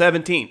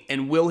 2017,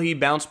 and will he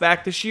bounce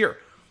back this year?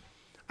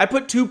 I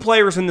put 2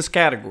 players in this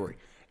category,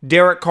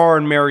 Derek Carr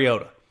and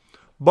Mariota.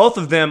 Both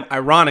of them,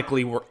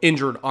 ironically, were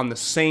injured on the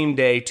same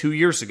day 2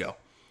 years ago.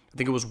 I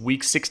think it was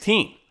week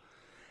 16.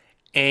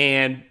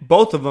 And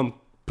both of them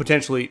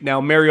potentially,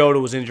 now Mariota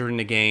was injured in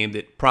a game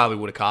that probably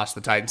would have cost the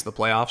Titans the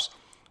playoffs.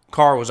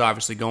 Carr was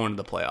obviously going to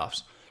the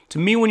playoffs. To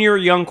me, when you're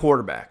a young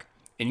quarterback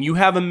and you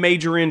have a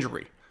major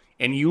injury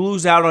and you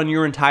lose out on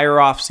your entire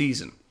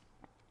offseason,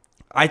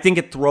 I think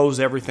it throws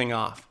everything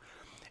off.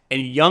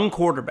 And young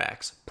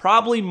quarterbacks,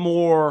 probably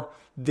more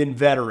than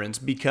veterans,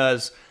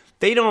 because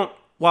they don't,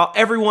 while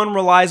everyone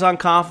relies on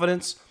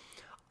confidence,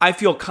 I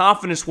feel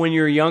confidence when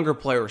you're a younger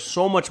player is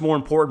so much more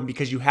important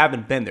because you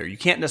haven't been there. You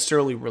can't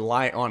necessarily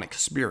rely on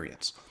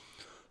experience.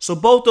 So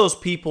both those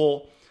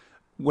people,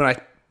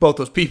 the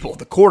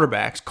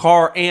quarterbacks,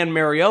 Carr and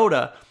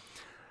Mariota,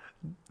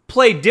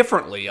 play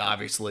differently,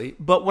 obviously.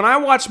 But when I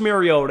watch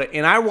Mariota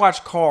and I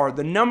watch Carr,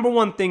 the number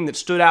one thing that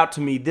stood out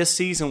to me this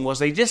season was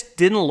they just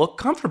didn't look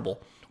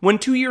comfortable. When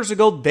 2 years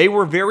ago, they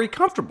were very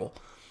comfortable.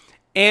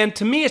 And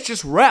to me, it's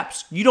just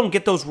reps. You don't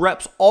get those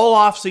reps all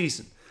off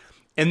season.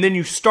 And then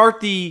you start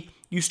the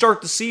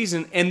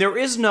season, and there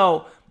is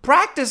no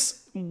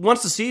practice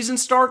once the season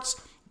starts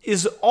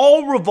is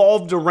all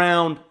revolved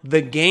around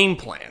the game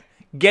plan,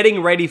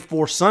 getting ready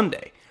for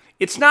Sunday.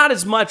 It's not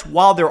as much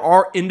while there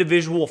are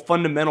individual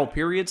fundamental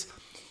periods.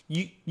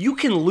 You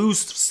can lose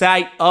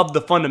sight of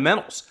the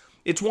fundamentals.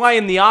 It's why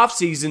in the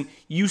offseason,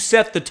 you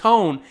set the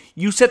tone,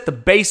 you set the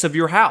base of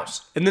your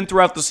house, and then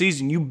throughout the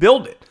season, you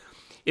build it.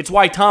 It's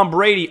why Tom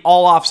Brady,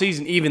 all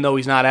offseason, even though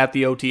he's not at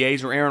the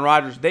OTAs, or Aaron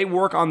Rodgers, they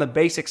work on the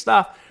basic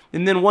stuff,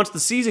 and then once the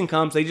season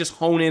comes, they just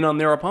hone in on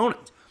their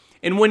opponent.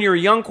 And when you're a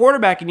young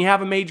quarterback and you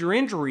have a major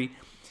injury,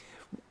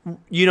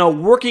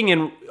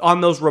 working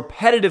on those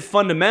repetitive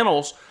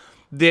fundamentals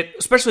that,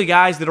 especially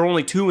guys that are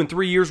only 2 and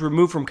 3 years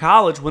removed from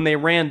college when they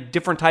ran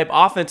different type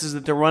offenses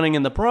that they're running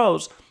in the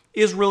pros,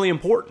 is really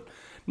important.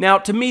 Now,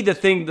 to me,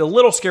 the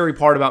little scary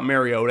part about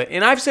Mariota,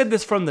 and I've said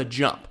this from the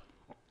jump,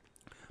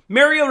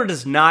 Mariota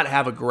does not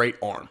have a great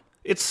arm.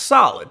 It's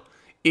solid.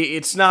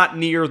 It's not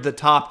near the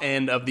top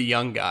end of the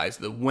young guys,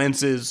 the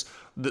Wentz's,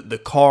 the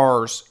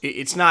Carrs.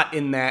 It's not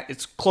in that.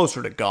 It's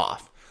closer to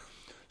Goff.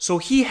 So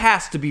he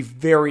has to be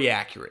very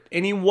accurate,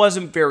 and he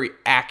wasn't very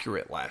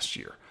accurate last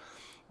year.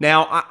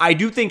 Now, I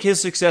do think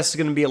his success is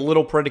going to be a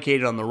little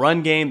predicated on the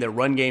run game. The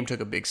run game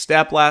took a big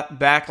step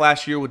back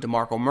last year with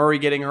DeMarco Murray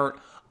getting hurt.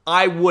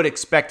 I would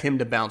expect him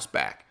to bounce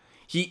back.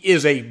 He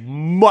is a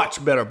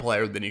much better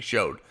player than he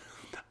showed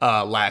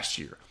last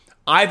year.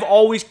 I've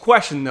always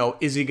questioned, though,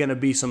 is he going to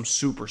be some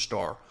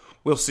superstar?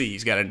 We'll see.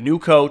 He's got a new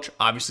coach,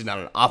 obviously not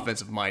an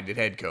offensive-minded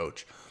head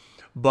coach,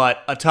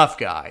 but a tough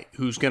guy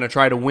who's going to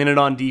try to win it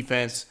on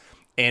defense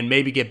and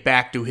maybe get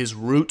back to his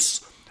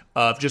roots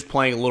of just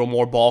playing a little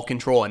more ball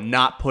control and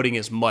not putting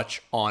as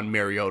much on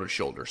Mariota's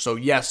shoulders. So,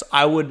 yes,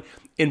 I would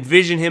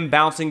envision him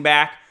bouncing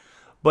back,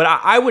 but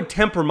I would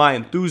temper my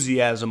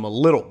enthusiasm a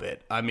little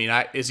bit. I mean,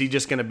 is he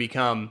just going to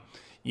become,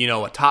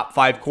 a top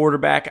 5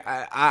 quarterback?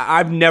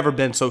 I've never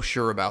been so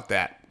sure about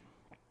that.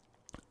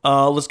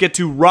 Let's get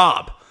to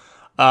Rob.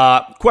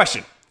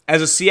 Question.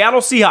 as a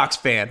Seattle Seahawks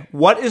fan,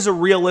 what is a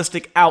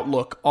realistic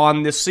outlook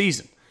on this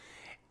season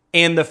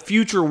and the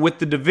future with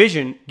the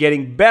division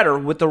getting better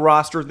with the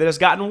roster that has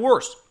gotten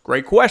worse?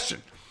 Great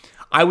question.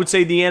 I would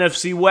say the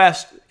NFC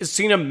West has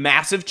seen a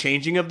massive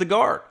changing of the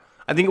guard.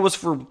 I think it was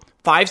for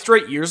 5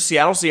 straight years,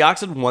 Seattle Seahawks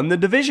had won the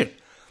division.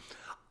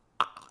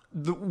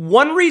 The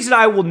one reason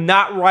I will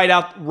not write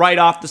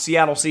off the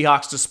Seattle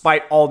Seahawks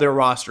despite all their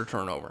roster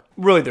turnover,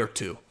 really there are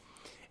two,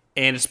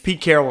 and it's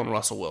Pete Carroll and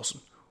Russell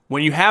Wilson.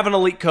 When you have an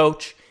elite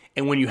coach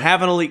and when you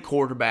have an elite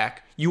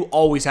quarterback, you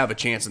always have a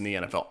chance in the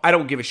NFL. I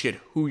don't give a shit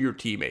who your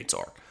teammates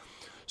are.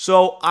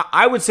 So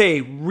I would say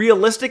a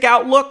realistic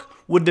outlook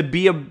would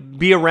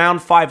be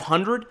around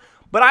 500,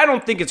 but I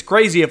don't think it's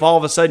crazy if all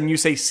of a sudden you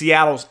say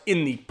Seattle's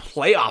in the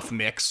playoff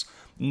mix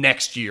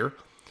next year.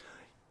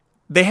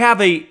 They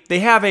have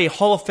a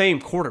Hall of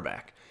Fame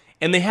quarterback,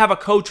 and they have a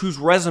coach whose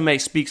resume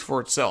speaks for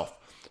itself.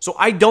 So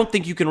I don't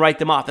think you can write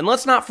them off. And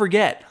let's not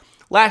forget,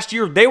 last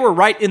year they were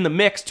right in the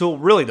mix till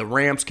really the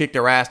Rams kicked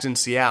their ass in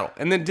Seattle.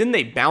 And then didn't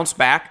they bounce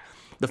back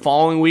the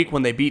following week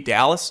when they beat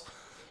Dallas?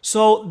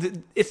 So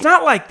it's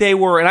not like they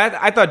were, and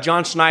I thought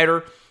John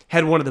Schneider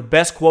had one of the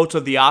best quotes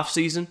of the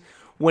offseason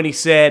when he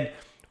said,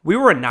 we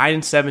were a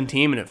 9-7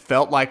 team and it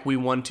felt like we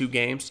won 2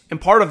 games.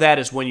 And part of that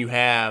is when you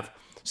have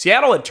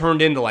Seattle had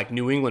turned into like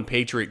New England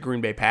Patriot,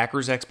 Green Bay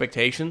Packers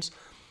expectations.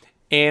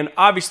 And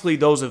obviously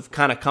those have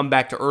kind of come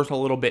back to earth a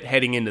little bit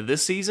heading into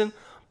this season.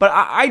 But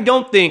I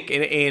don't think,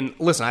 and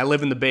listen, I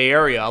live in the Bay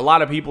Area. A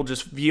lot of people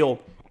just feel,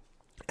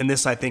 and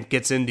this I think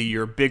gets into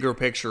your bigger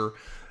picture,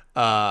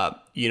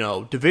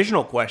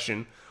 divisional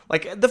question.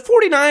 Like the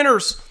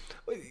 49ers,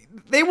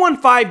 they won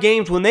 5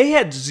 games when they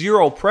had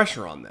 0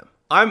 pressure on them.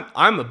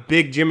 I'm a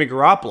big Jimmy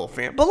Garoppolo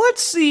fan. But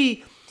let's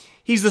see.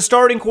 He's the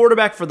starting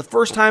quarterback for the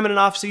first time in an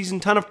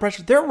offseason, ton of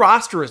pressure. Their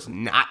roster is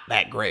not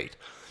that great.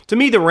 To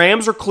me, the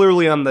Rams are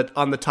clearly on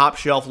the top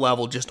shelf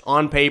level, just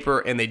on paper,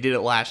 and they did it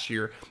last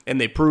year,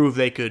 and they proved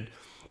they could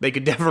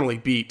definitely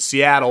beat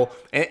Seattle,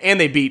 and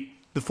they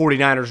beat the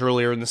 49ers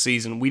earlier in the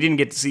season. We didn't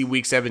get to see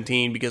Week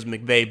 17 because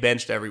McVay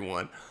benched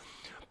everyone.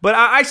 But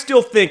I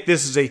still think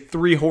this is a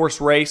 3-horse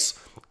race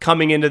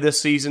coming into this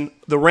season.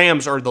 The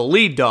Rams are the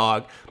lead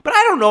dog, but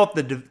I don't know if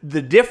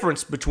the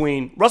difference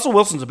between Russell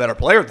Wilson's a better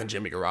player than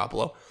Jimmy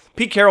Garoppolo.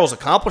 Pete Carroll's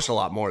accomplished a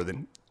lot more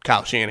than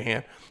Kyle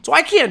Shanahan. So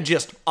I can't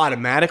just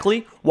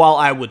automatically, while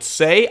I would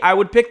say I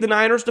would pick the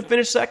Niners to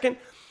finish second,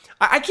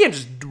 I can't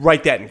just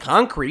write that in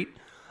concrete.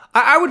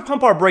 I would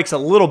pump our brakes a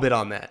little bit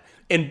on that.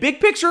 And big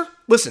picture,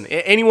 listen,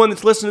 anyone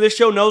that's listening to this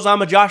show knows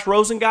I'm a Josh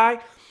Rosen guy.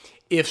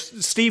 If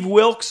Steve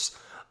Wilkes,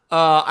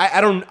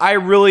 I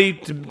really,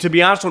 to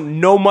be honest,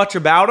 don't know much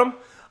about him.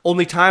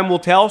 Only time will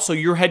tell, so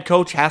your head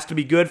coach has to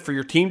be good for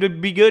your team to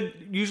be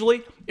good,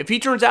 usually. If he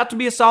turns out to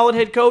be a solid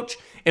head coach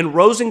and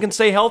Rosen can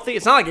stay healthy,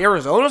 it's not like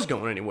Arizona's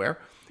going anywhere.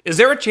 Is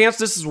there a chance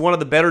this is one of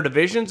the better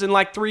divisions in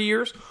like 3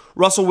 years?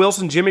 Russell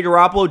Wilson, Jimmy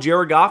Garoppolo,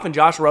 Jared Goff, and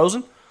Josh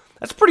Rosen?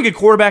 That's a pretty good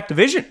quarterback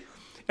division.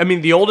 I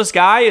mean, the oldest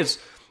guy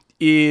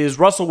is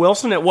Russell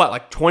Wilson at what,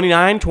 like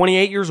 29,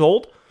 28 years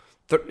old?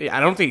 I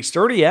don't think he's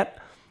 30 yet.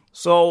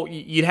 So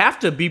you'd have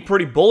to be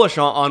pretty bullish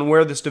on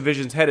where this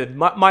division's headed.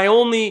 My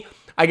only,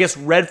 I guess,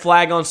 red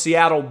flag on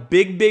Seattle,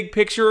 big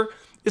picture,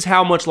 is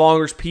how much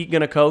longer is Pete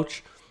going to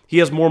coach? He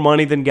has more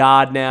money than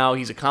God now.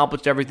 He's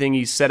accomplished everything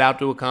he's set out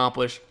to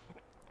accomplish.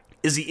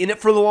 Is he in it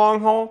for the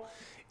long haul?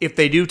 If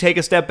they do take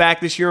a step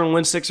back this year and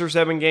win 6 or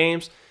 7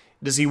 games,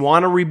 does he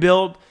want to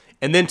rebuild?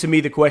 And then to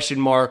me, the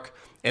question mark,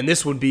 and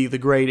this would be the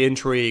great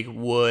intrigue,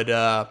 would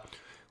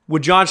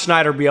John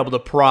Schneider be able to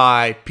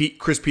pry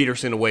Chris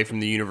Peterson away from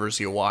the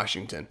University of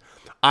Washington?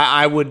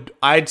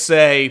 I'd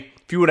say,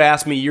 if you would have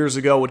asked me years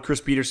ago, would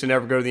Chris Peterson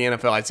ever go to the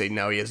NFL? I'd say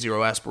no, he has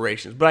 0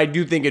 aspirations. But I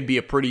do think it'd be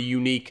a pretty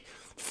unique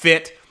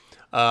fit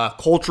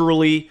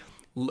culturally,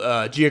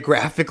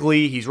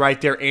 geographically. He's right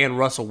there, and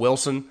Russell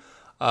Wilson.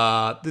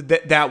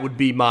 That would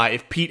be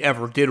if Pete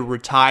ever did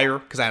retire,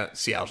 because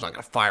Seattle's not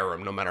going to fire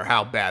him no matter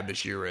how bad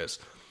this year is,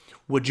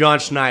 would John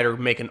Schneider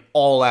make an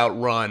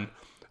all-out run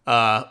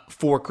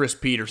for Chris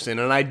Peterson?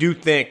 And I do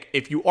think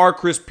if you are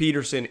Chris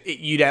Peterson,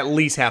 you'd at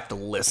least have to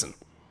listen.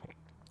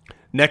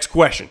 Next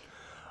question.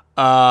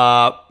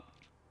 My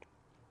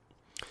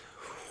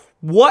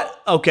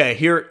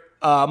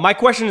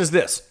question is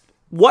this.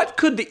 What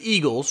could the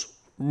Eagles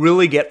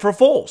really get for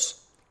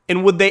Foles?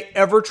 And would they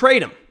ever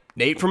trade him?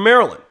 Nate from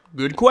Maryland.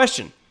 Good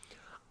question.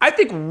 I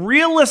think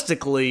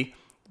realistically,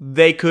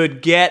 they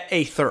could get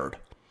a third.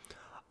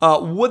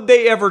 Would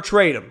they ever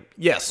trade him?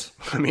 Yes.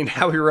 I mean,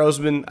 Howie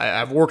Roseman,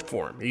 I've worked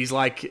for him. He's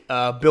like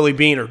Billy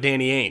Beane or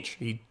Danny Ainge.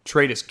 He'd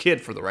trade his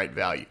kid for the right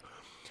value.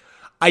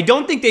 I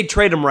don't think they'd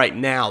trade him right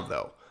now,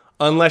 though,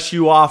 unless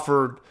you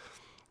offered,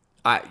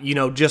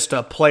 just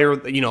a player,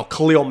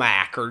 Khalil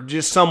Mack or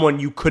just someone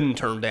you couldn't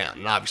turn down.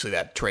 And obviously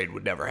that trade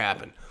would never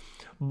happen.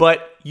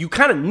 But you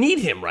kind of need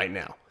him right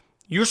now.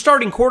 Your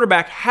starting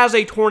quarterback has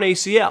a torn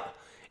ACL.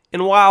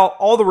 And while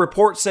all the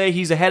reports say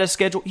he's ahead of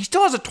schedule, he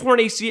still has a torn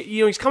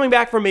ACL. He's coming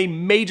back from a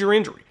major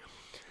injury.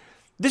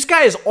 This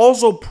guy has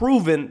also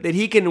proven that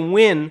he can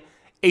win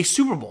a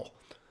Super Bowl.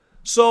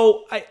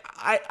 So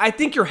I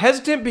think you're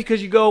hesitant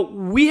because you go,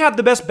 we have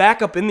the best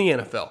backup in the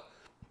NFL.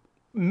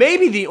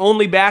 Maybe the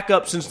only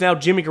backup since now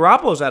Jimmy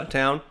Garoppolo's out of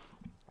town,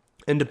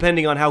 and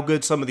depending on how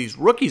good some of these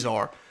rookies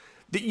are,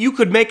 that you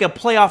could make a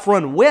playoff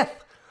run with.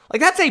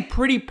 Like, that's a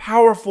pretty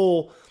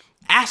powerful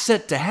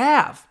asset to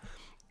have.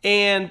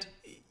 And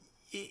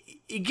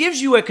it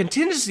gives you a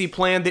contingency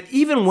plan that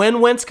even when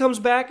Wentz comes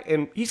back,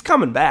 and he's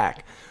coming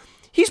back,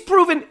 he's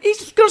proven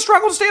he's going to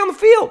struggle to stay on the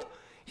field.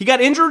 He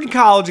got injured in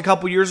college a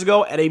couple years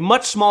ago at a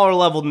much smaller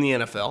level than the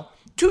NFL.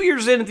 2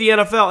 years in at the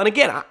NFL, and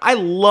again, I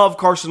love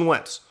Carson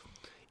Wentz.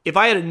 If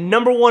I had a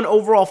number one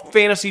overall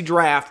fantasy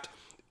draft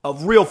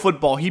of real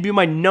football, he'd be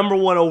my number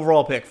one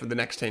overall pick for the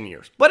next 10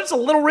 years. But it's a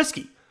little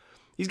risky.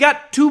 He's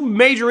got 2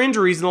 major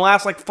injuries in the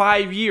last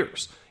 5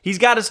 years. He's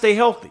got to stay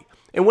healthy.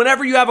 And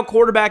whenever you have a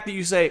quarterback that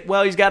you say,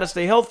 well, he's got to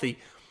stay healthy,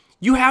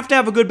 you have to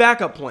have a good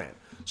backup plan.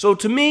 So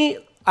to me,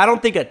 I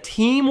don't think a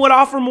team would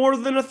offer more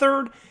than a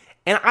third,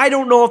 and I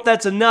don't know if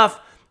that's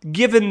enough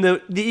given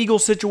the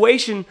Eagles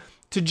situation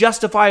to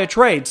justify a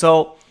trade.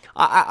 So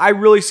I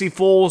really see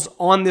Foles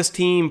on this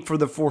team for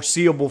the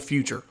foreseeable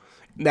future,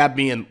 that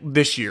being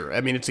this year.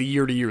 I mean, it's a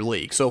year-to-year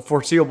league. So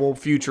foreseeable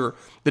future,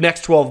 the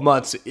next 12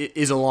 months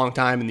is a long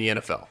time in the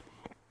NFL.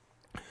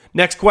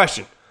 Next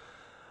question.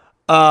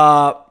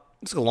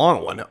 It's a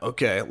long one.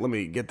 Okay, let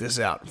me get this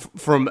out.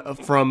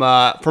 From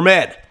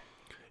Ed.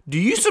 Do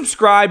you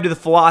subscribe to the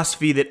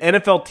philosophy that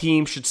NFL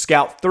teams should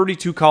scout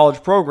 32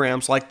 college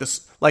programs like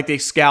they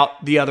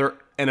scout the other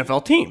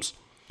NFL teams?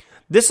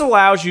 This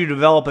allows you to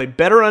develop a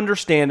better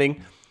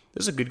understanding,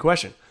 this is a good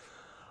question,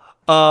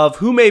 of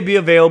who may be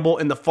available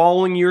in the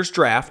following year's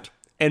draft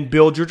and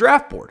build your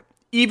draft board,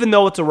 even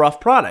though it's a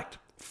rough product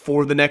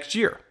for the next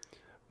year.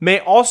 May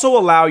also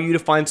allow you to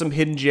find some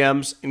hidden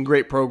gems and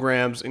great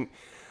programs. And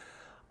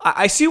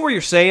I see what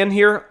you're saying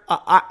here.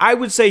 I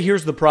would say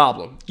here's the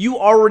problem. You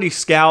already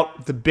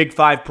scout the Big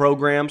 5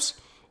 programs,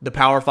 the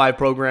Power 5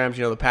 programs,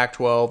 the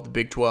Pac-12, the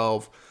Big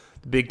 12,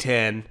 the Big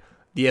 10,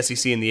 the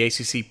SEC, and the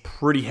ACC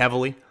pretty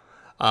heavily.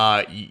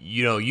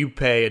 You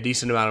pay a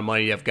decent amount of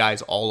money to have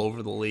guys all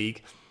over the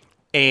league.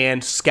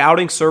 And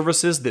scouting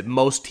services that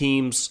most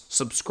teams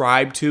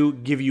subscribe to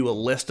give you a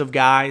list of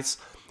guys.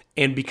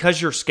 And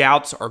because your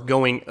scouts are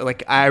going,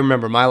 I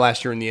remember my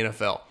last year in the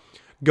NFL,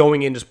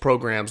 going into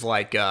programs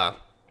like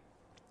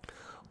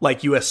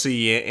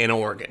USC and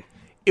Oregon,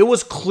 it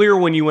was clear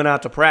when you went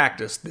out to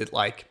practice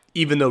that,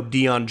 even though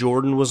Deion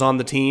Jordan was on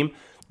the team,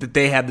 that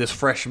they had this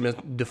freshman,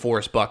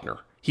 DeForest Buckner.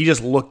 He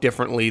just looked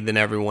differently than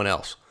everyone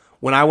else.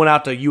 When I went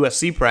out to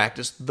USC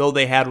practice, though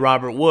they had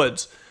Robert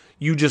Woods,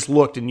 you just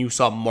looked and you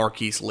saw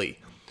Marquise Lee.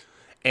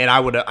 And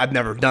I've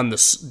never done the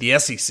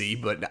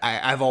SEC, but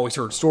I've always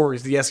heard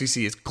stories. The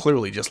SEC is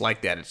clearly just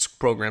like that. It's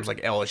programs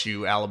like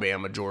LSU,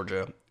 Alabama,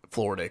 Georgia,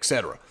 Florida,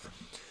 etc.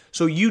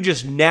 So you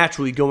just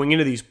naturally, going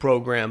into these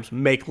programs,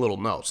 make little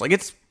notes.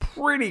 It's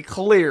pretty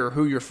clear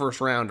who your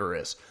first rounder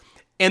is.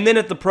 And then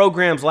at the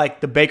programs like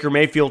the Baker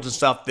Mayfields and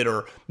stuff that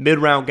are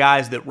mid-round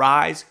guys that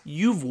rise,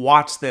 you've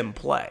watched them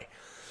play.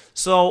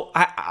 So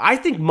I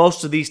think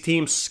most of these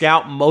teams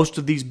scout most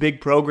of these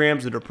big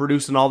programs that are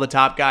producing all the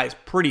top guys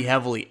pretty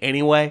heavily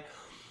anyway.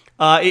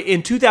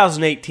 In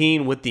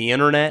 2018 with the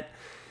internet,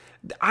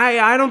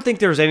 I don't think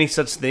there's any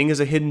such thing as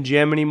a hidden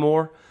gem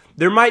anymore.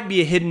 There might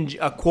be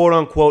a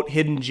quote-unquote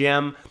hidden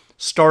gem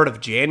start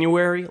of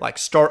January,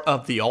 start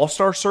of the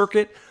All-Star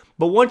circuit.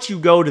 But once you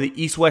go to the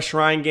East-West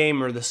Shrine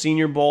Game or the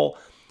Senior Bowl,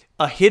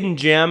 a hidden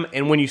gem,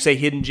 and when you say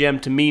hidden gem,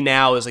 to me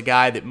now is a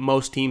guy that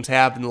most teams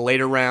have in the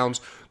later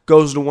rounds,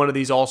 goes to one of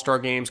these all-star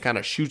games, kind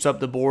of shoots up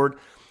the board.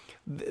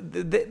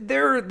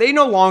 They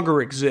no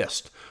longer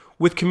exist.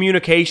 With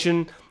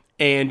communication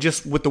and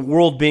just with the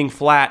world being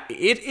flat,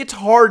 it's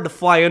hard to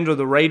fly under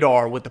the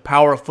radar with the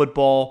power of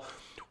football,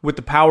 with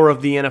the power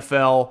of the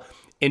NFL,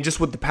 and just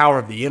with the power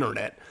of the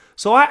internet.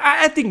 So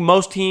I think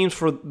most teams,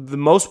 for the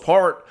most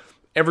part,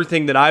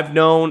 everything that I've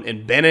known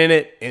and been in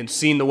it and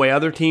seen the way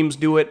other teams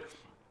do it,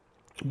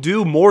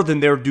 do more than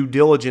their due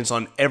diligence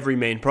on every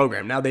main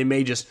program. Now, they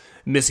may just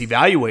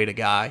misevaluate a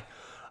guy,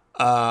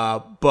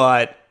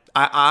 but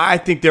I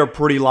think they're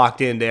pretty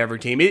locked into every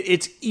team.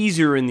 It's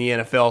easier in the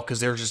NFL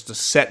because there's just a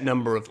set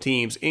number of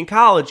teams. In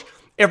college,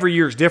 every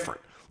year is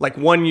different.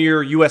 1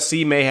 year,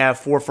 USC may have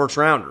 4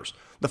 first-rounders.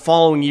 The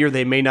following year,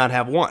 they may not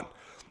have one.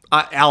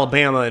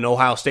 Alabama and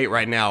Ohio State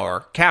right now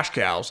are cash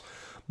cows,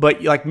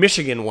 but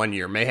Michigan 1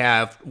 year may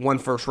have 1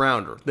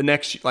 first-rounder. The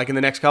next, in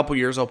the next couple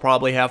years, they'll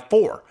probably have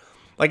 4.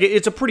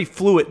 It's a pretty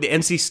fluid. The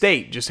NC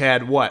State just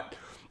had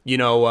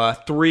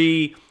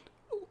 3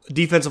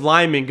 defensive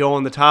linemen go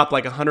on the top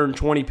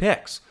 120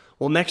 picks.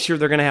 Well, next year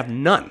they're going to have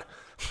none.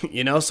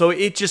 So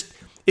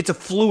it's a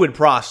fluid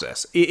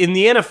process. In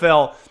the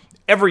NFL,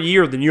 every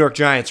year the New York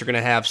Giants are going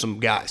to have some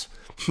guys.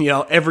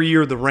 Every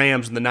year the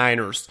Rams and the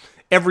Niners.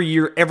 Every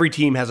year every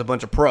team has a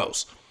bunch of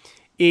pros.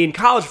 In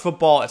college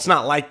football, it's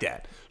not like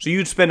that. So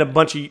you'd spend a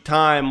bunch of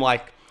time,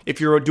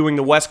 if you're doing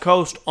the West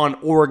Coast, on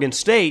Oregon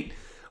State.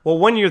 Well,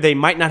 1 year they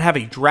might not have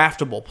a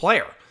draftable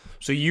player.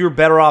 So you're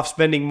better off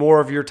spending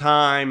more of your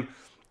time,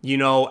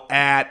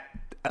 at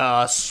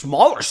a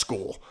smaller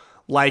school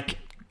like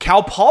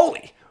Cal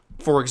Poly,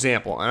 for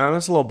example. I know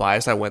that's a little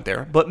biased, I went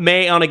there, but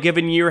may on a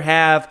given year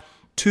have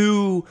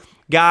 2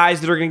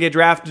 guys that are going to get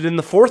drafted in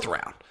the 4th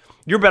round.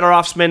 You're better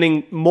off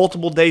spending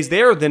multiple days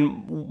there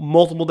than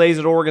multiple days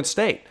at Oregon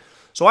State.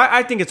 So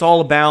I think it's all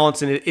a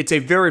balance, and it's a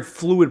very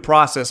fluid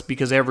process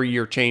because every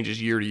year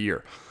changes year to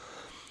year.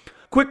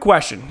 Quick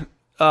question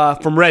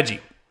from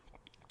Reggie.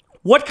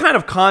 What kind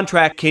of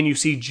contract can you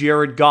see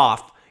Jared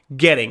Goff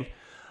getting,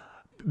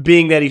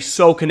 being that he's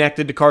so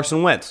connected to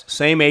Carson Wentz?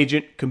 Same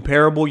agent,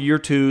 comparable year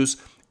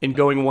 2s, and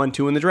going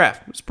 1-2 in the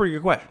draft. It's a pretty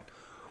good question.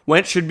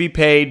 Wentz should be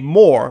paid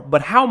more,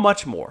 but how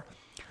much more?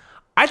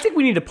 I think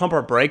we need to pump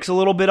our brakes a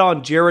little bit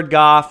on Jared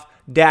Goff,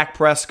 Dak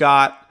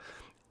Prescott,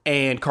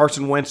 and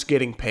Carson Wentz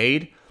getting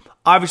paid.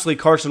 Obviously,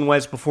 Carson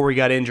Wentz, before he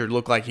got injured,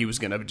 looked like he was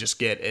going to just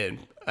get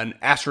an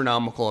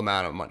astronomical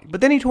amount of money.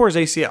 But then he tore his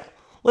ACL.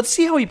 Let's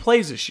see how he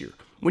plays this year.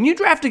 When you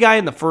draft a guy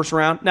in the 1st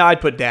round, now I'd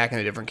put Dak in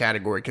a different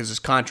category because his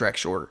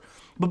contract's shorter.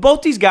 But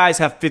both these guys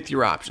have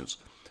 5th-year options.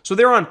 So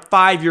they're on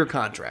 5-year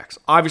contracts.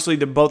 Obviously,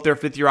 both their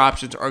 5th-year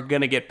options are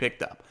going to get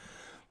picked up.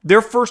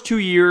 Their first 2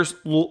 years,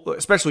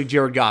 especially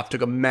Jared Goff,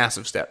 took a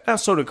massive step. Now,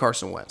 so did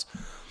Carson Wentz.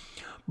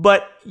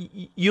 But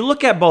you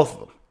look at both of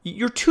them.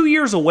 You're 2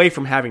 years away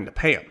from having to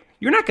pay them.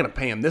 You're not going to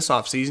pay them this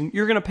offseason.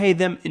 You're going to pay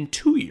them in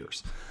 2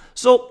 years.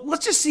 So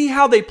let's just see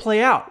how they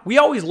play out. We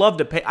always love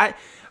to pay.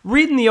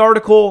 Reading the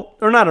article,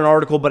 or not an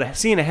article, but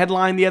seeing a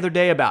headline the other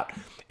day about,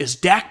 is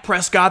Dak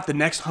Prescott the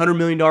next $100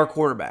 million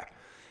quarterback?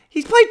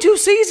 He's played 2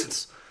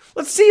 seasons.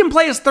 Let's see him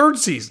play his 3rd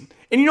season.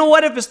 And you know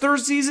what? If his 3rd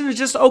season is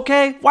just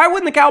okay, why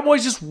wouldn't the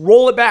Cowboys just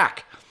roll it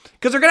back?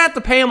 Because they're going to have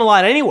to pay him a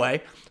lot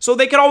anyway, so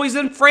they could always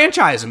then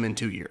franchise him in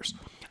 2 years.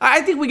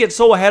 I think we get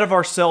so ahead of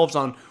ourselves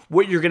on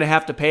what you're going to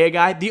have to pay a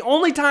guy. The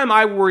only time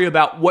I worry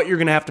about what you're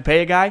going to have to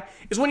pay a guy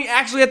is when you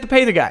actually have to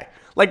pay the guy.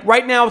 Like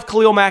right now with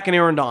Khalil Mack and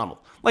Aaron Donald.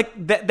 Like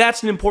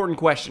that's an important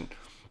question.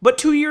 But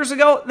 2 years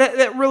ago,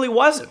 that really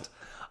wasn't.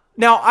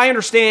 Now, I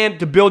understand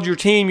to build your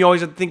team, you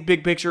always have to think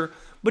big picture.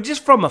 But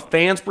just from a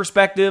fan's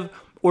perspective,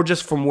 or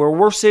just from where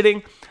we're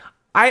sitting,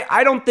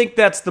 I don't think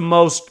that's the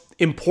most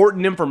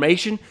important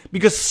information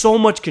because so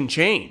much can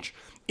change.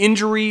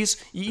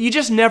 Injuries, you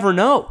just never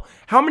know.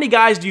 How many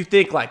guys do you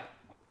think, like,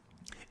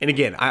 and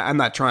again, I'm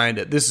not trying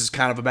to, this is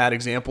kind of a bad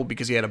example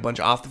because he had a bunch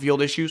of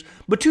off-the-field issues,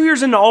 but 2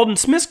 years into Aldon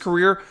Smith's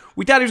career,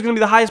 we thought he was going to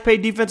be the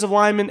highest-paid defensive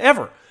lineman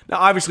ever. Now,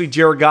 obviously,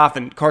 Jared Goff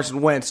and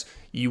Carson Wentz,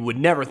 you would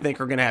never think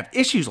are going to have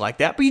issues like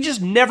that, but you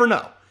just never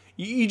know.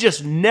 You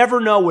just never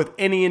know with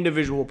any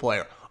individual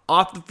player.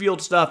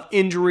 Off-the-field stuff,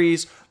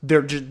 injuries,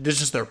 there's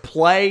just their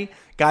play.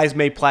 Guys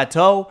may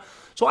plateau.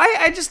 So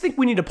I just think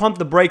we need to pump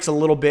the brakes a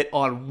little bit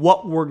on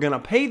what we're going to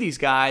pay these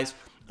guys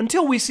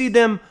until we see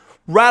them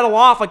rattle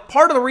off. Like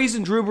part of the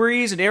reason Drew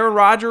Brees and Aaron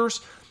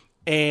Rodgers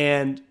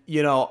and,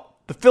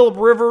 the Phillip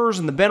Rivers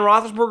and the Ben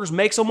Roethlisbergers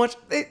make so much,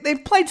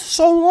 they've played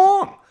so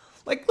long.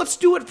 Like, let's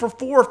do it for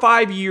 4 or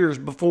 5 years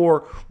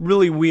before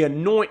really we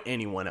anoint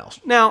anyone else.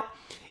 Now,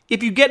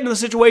 if you get into the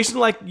situation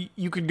like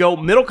you could go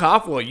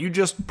Middlekauff, well, you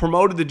just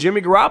promoted the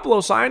Jimmy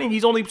Garoppolo signing.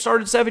 He's only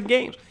started 7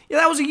 games. Yeah,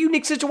 that was a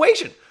unique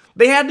situation.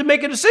 They had to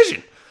make a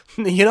decision.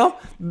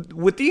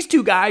 With these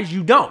 2 guys,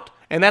 you don't.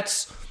 And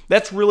that's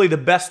really the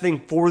best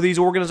thing for these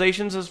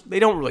organizations is they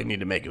don't really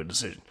need to make a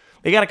decision.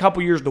 They got a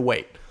couple years to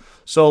wait.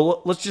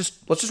 So let's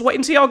just wait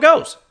and see how it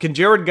goes. Can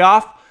Jared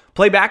Goff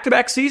play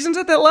back-to-back seasons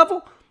at that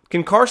level?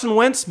 Can Carson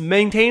Wentz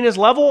maintain his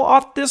level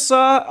off this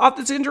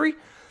injury?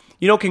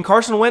 Can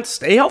Carson Wentz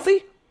stay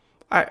healthy?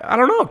 I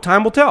don't know.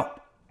 Time will tell.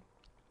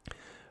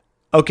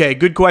 Okay,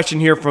 good question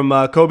here from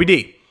Kobe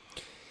D.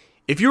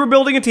 If you were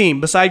building a team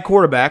beside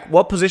quarterback,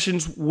 what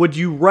positions would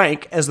you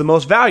rank as the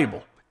most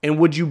valuable? And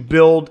would you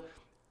build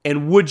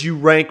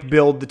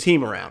the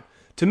team around?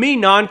 To me,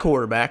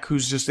 non-quarterback,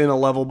 who's just in a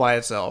level by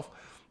itself,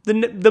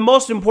 the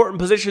most important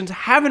positions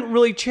haven't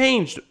really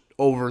changed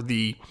over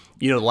the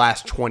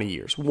last 20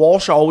 years.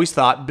 Walsh always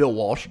thought, Bill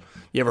Walsh,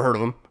 you ever heard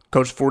of him,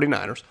 coached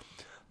 49ers,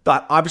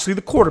 thought obviously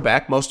the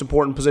quarterback, most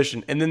important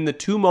position. And then the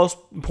 2 most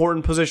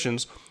important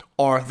positions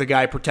are the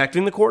guy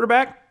protecting the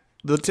quarterback,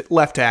 the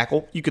left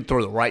tackle. You could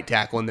throw the right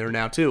tackle in there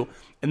now too.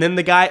 And then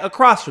the guy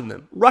across from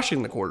them,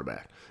 rushing the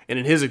quarterback. And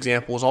in his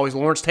example was always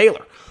Lawrence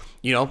Taylor.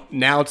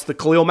 Now it's the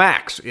Khalil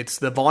Macks. It's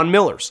the Von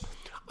Millers.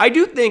 I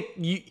do think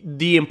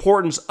the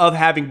importance of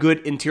having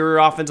good interior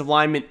offensive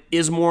linemen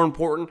is more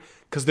important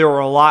because there are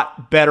a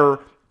lot better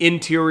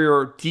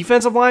interior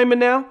defensive linemen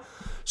now.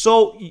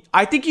 So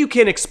I think you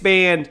can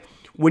expand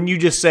when you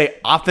just say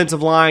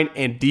offensive line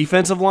and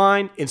defensive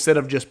line instead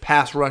of just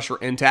pass rusher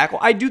and tackle.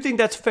 I do think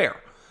that's fair.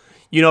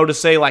 To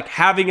say like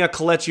having a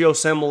Kelechi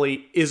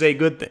Osemele is a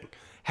good thing.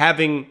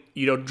 Having,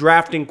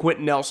 drafting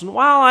Quentin Nelson,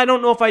 while I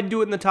don't know if I'd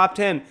do it in the top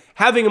 10,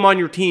 having him on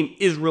your team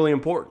is really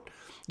important.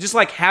 Just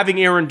like having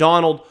Aaron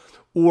Donald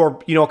or,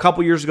 a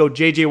couple years ago,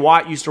 J.J.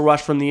 Watt used to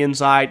rush from the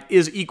inside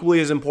is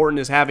equally as important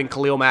as having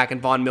Khalil Mack and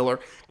Von Miller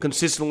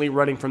consistently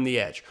running from the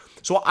edge.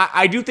 So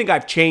I do think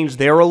I've changed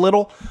there a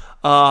little,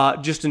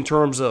 just in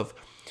terms of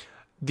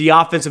the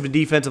offensive and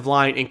defensive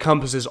line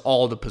encompasses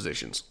all the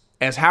positions.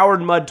 As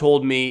Howard Mudd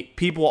told me,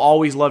 people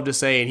always love to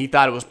say, and he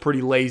thought it was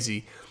pretty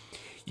lazy,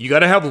 you got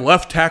to have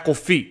left tackle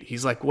feet.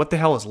 He's like, what the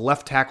hell is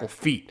left tackle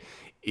feet?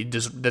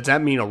 Does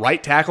that mean a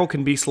right tackle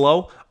can be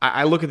slow?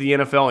 I look at the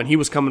NFL, and he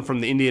was coming from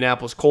the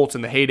Indianapolis Colts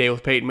in the heyday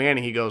with Peyton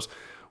Manning. He goes,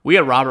 we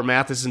had Robert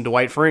Mathis and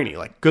Dwight Freeney.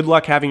 Like, good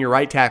luck having your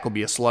right tackle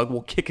be a slug.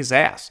 We'll kick his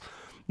ass.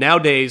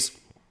 Nowadays,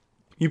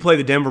 you play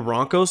the Denver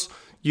Broncos,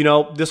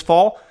 this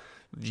fall,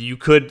 you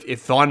could,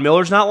 if Von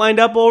Miller's not lined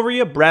up over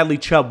you, Bradley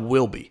Chubb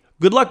will be.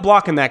 Good luck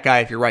blocking that guy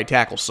if your right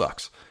tackle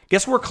sucks.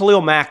 Guess where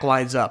Khalil Mack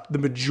lines up the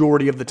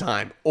majority of the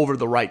time? Over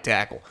the right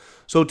tackle.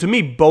 So to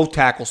me, both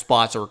tackle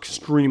spots are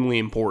extremely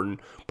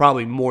important,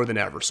 probably more than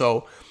ever.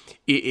 So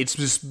it's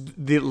just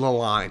the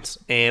lines.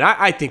 And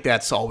I think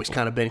that's always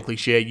kind of been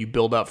cliche. You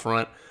build up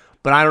front.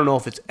 But I don't know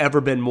if it's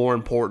ever been more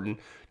important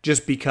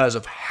just because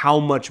of how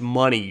much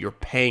money you're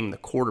paying the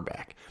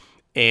quarterback.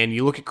 And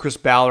you look at Chris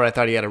Ballard, I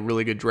thought he had a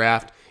really good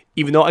draft.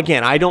 Even though,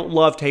 again, I don't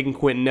love taking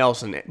Quentin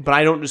Nelson, but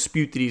I don't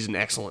dispute that he's an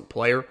excellent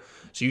player.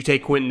 So you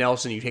take Quentin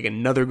Nelson, you take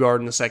another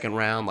guard in the second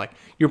round, like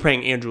you're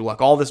paying Andrew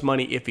Luck all this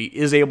money. If he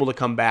is able to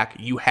come back,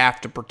 you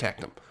have to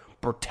protect him.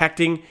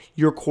 Protecting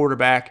your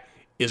quarterback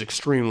is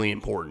extremely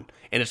important,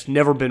 and it's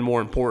never been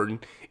more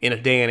important in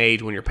a day and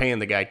age when you're paying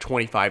the guy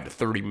 $25 to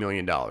 $30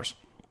 million.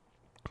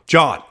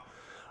 John,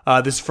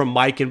 this is from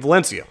Mike in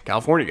Valencia,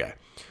 California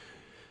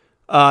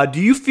guy. Do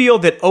you feel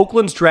that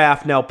Oakland's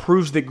draft now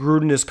proves that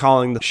Gruden is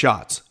calling the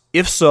shots?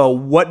 If so,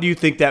 what do you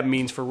think that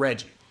means for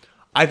Reggie?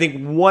 I think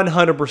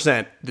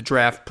 100% the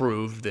draft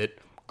proved that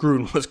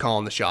Gruden was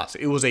calling the shots.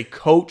 It was a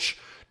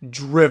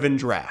coach-driven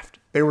draft.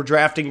 They were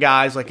drafting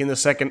guys like in the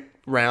second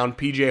round,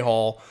 P.J.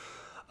 Hall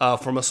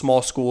from a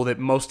small school that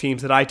most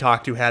teams that I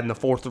talked to had in the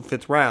fourth or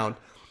fifth round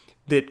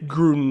that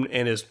Gruden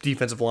and his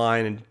defensive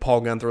line and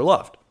Paul Guenther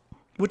loved,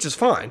 which is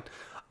fine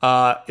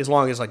as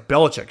long as like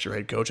Belichick's your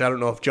head coach. I don't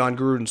know if John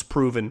Gruden's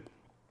proven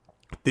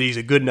that he's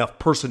a good enough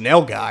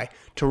personnel guy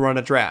to run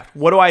a draft.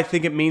 What do I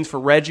think it means for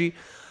Reggie?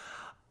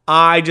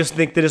 I just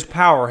think that his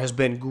power has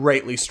been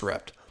greatly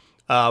stripped.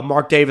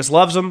 Mark Davis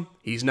loves him.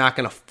 He's not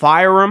going to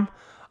fire him.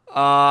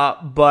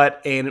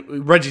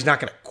 And Reggie's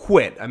not going to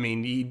quit. I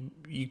mean,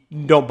 you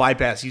don't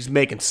bypass. He's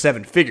making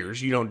seven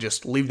figures. You don't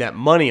just leave that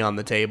money on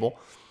the table.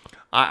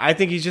 I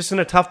think he's just in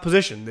a tough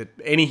position that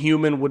any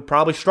human would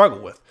probably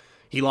struggle with.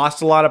 He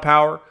lost a lot of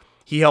power.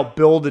 He helped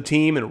build the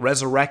team and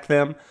resurrect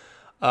them.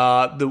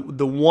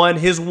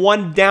 His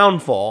one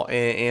downfall,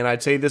 and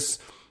I'd say this,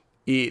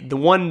 the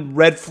one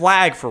red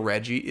flag for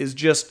Reggie is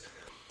just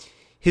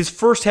his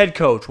first head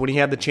coach when he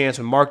had the chance,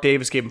 when Mark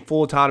Davis gave him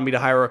full autonomy to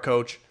hire a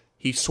coach,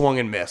 he swung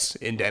and missed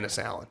in Dennis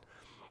Allen.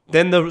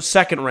 Then the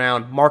second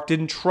round, Mark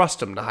didn't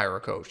trust him to hire a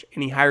coach,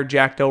 and he hired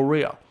Jack Del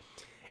Rio.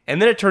 And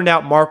then it turned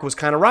out Mark was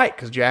kind of right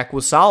because Jack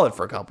was solid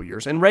for a couple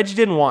years, and Reggie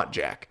didn't want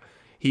Jack.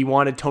 He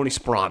wanted Tony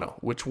Sperano,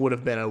 which would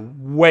have been a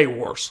way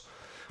worse.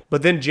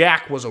 But then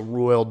Jack was a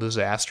royal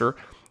disaster,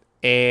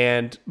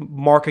 and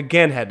Mark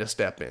again had to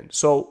step in.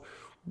 So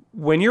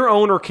when your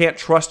owner can't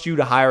trust you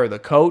to hire the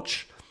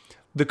coach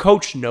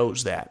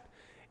knows that.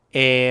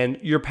 And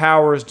your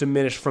power is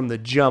diminished from the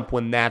jump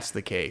when that's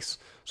the case.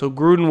 So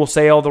Gruden will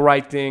say all the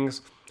right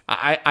things.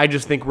 I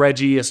just think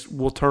Reggie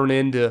will turn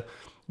into,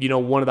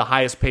 one of the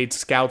highest paid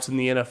scouts in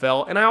the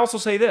NFL. And I also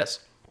say this.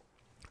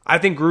 I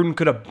think Gruden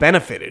could have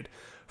benefited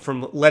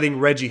from letting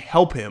Reggie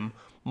help him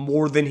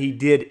more than he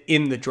did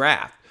in the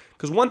draft.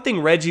 Because one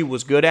thing Reggie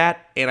was good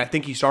at, and I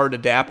think he started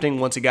adapting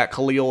once he got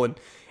Khalil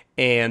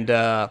and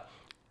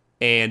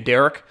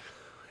Derek,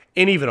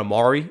 and even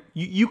Amari,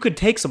 you could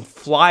take some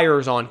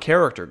flyers on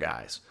character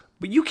guys,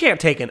 but you can't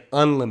take an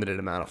unlimited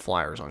amount of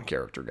flyers on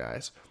character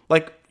guys.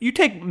 Like,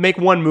 make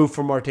one move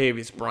for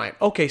Martavis Bryant.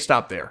 Okay,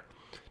 stop there.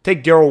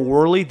 Take Darryl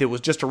Worley that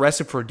was just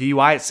arrested for a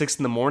DUI at 6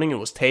 in the morning and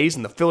was tased,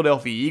 and the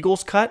Philadelphia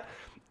Eagles cut,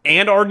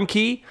 and Arden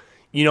Key,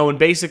 and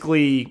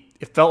basically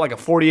it felt like a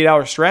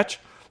 48-hour stretch.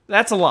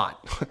 That's a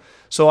lot.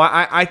 So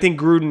I think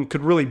Gruden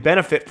could really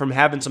benefit from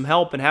having some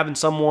help and having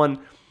someone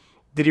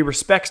that he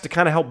respects to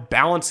kind of help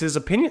balance his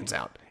opinions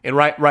out. And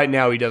right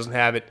now he doesn't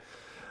have it.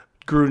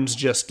 Gruden's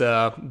just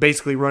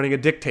basically running a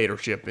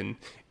dictatorship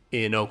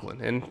in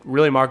Oakland. And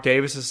really Mark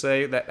Davis is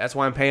saying that's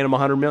why I'm paying him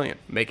 $100 million.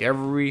 Make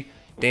every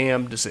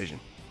damn decision.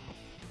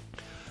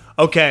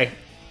 Okay,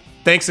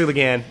 thanks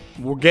again.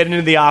 We're getting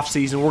into the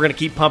offseason. We're going to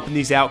keep pumping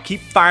these out.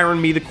 Keep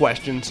firing me the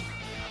questions.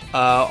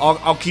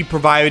 I'll keep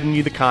providing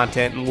you the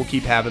content, and we'll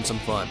keep having some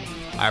fun.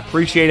 I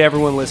appreciate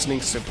everyone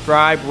listening.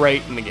 Subscribe,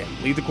 rate, and again,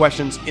 leave the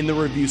questions in the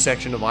review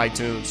section of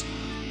iTunes.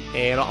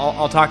 And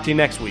I'll talk to you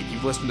next week.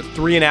 You've listened to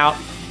 3 and Out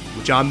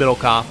with John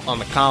Middlekauff on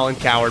the Colin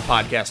Cowherd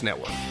Podcast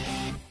Network.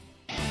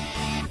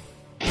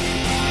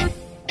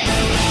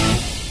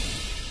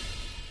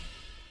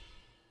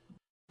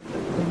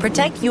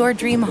 Protect your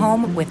dream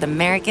home with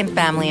American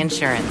Family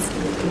Insurance.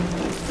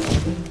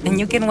 And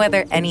you can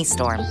weather any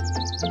storm.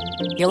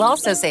 You'll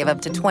also save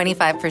up to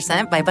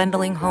 25% by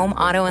bundling home,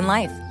 auto, and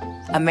life.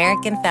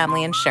 American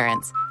Family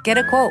Insurance. Get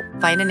a quote.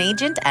 Find an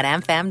agent at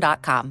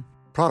amfam.com.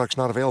 Products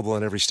not available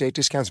in every state.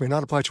 Discounts may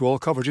not apply to all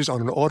coverages on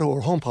an auto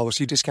or home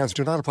policy. Discounts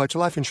do not apply to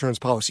life insurance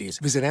policies.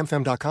 Visit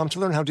amfam.com to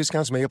learn how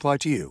discounts may apply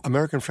to you.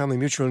 American Family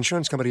Mutual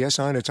Insurance Company,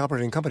 SI, and its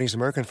operating companies,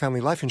 American Family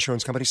Life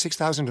Insurance Company,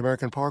 6000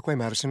 American Parkway,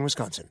 Madison,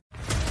 Wisconsin.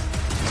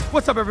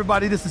 What's up,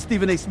 everybody? This is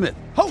Stephen A. Smith,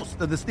 host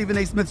of the Stephen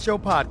A. Smith Show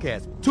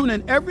podcast. Tune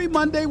in every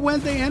Monday,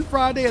 Wednesday, and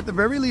Friday at the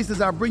very least as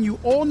I bring you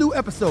all new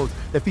episodes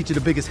that feature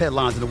the biggest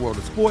headlines in the world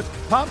of sports,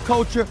 pop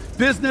culture,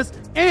 business,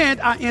 and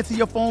I answer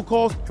your phone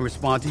calls and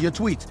respond to your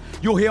tweets.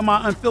 You'll hear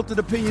my unfiltered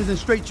opinions and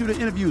straight-shooter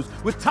interviews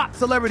with top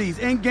celebrities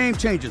and game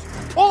changers.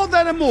 All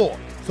that and more.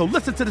 So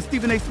listen to the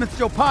Stephen A. Smith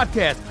Show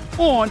podcast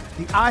on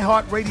the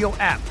iHeartRadio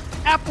app,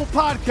 Apple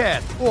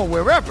Podcasts, or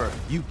wherever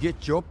you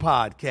get your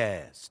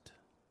podcast.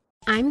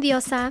 I'm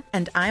Diosa.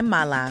 And I'm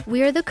Mala.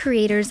 We are the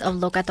creators of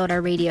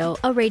Locatora Radio,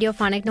 a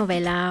radiophonic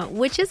novela,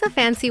 which is a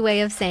fancy way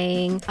of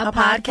saying a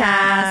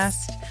podcast.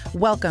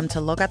 Welcome to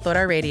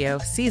Locatora Radio,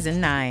 Season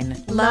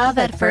 9. Love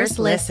at first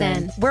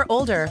listen. We're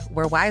older,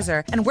 we're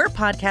wiser, and we're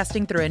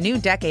podcasting through a new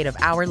decade of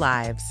our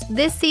lives.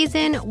 This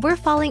season, we're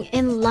falling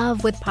in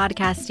love with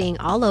podcasting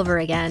all over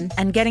again.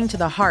 And getting to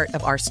the heart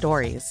of our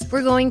stories.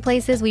 We're going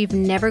places we've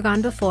never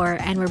gone before,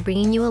 and we're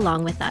bringing you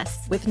along with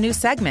us. With new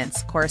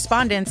segments,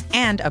 correspondence,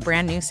 and a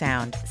brand new sound.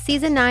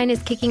 Season 9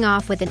 is kicking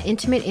off with an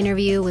intimate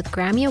interview with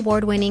Grammy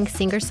Award-winning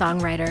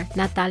singer-songwriter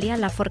Natalia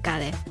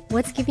Lafourcade.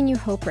 What's giving you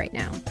hope right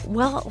now?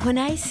 Well, when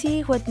I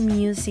see what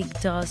music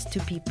does to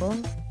people,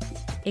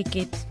 it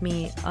gives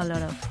me a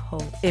lot of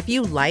hope. If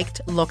you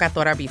liked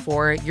Locatora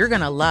before, you're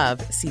going to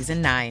love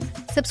Season 9.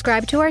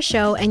 Subscribe to our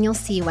show and you'll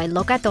see why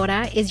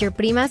Locatora is your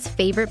prima's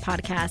favorite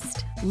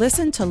podcast.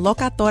 Listen to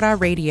Locatora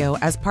Radio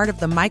as part of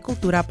the My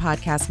Cultura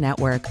Podcast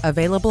Network,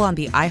 available on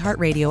the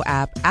iHeartRadio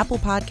app, Apple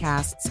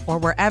Podcasts, or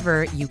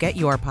wherever you get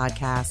your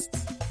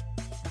podcasts.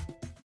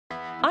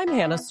 I'm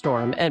Hannah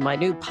Storm, and my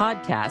new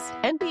podcast,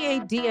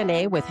 NBA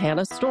DNA with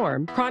Hannah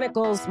Storm,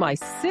 chronicles my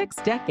 6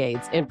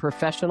 decades in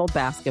professional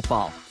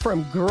basketball.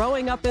 From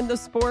growing up in the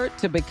sport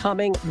to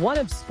becoming one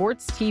of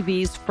sports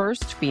TV's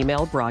first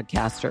female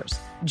broadcasters.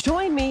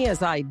 Join me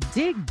as I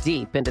dig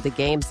deep into the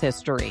game's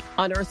history,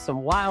 unearth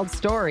some wild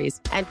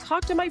stories, and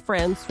talk to my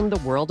friends from the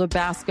world of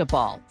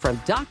basketball, from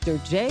Dr.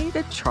 J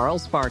to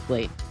Charles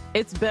Barkley.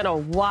 It's been a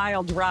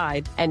wild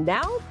ride, and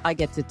now I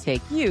get to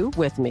take you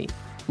with me.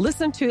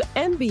 Listen to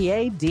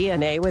NBA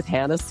DNA with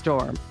Hannah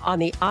Storm on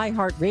the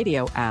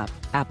iHeartRadio app,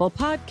 Apple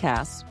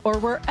Podcasts, or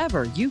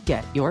wherever you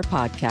get your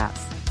podcasts.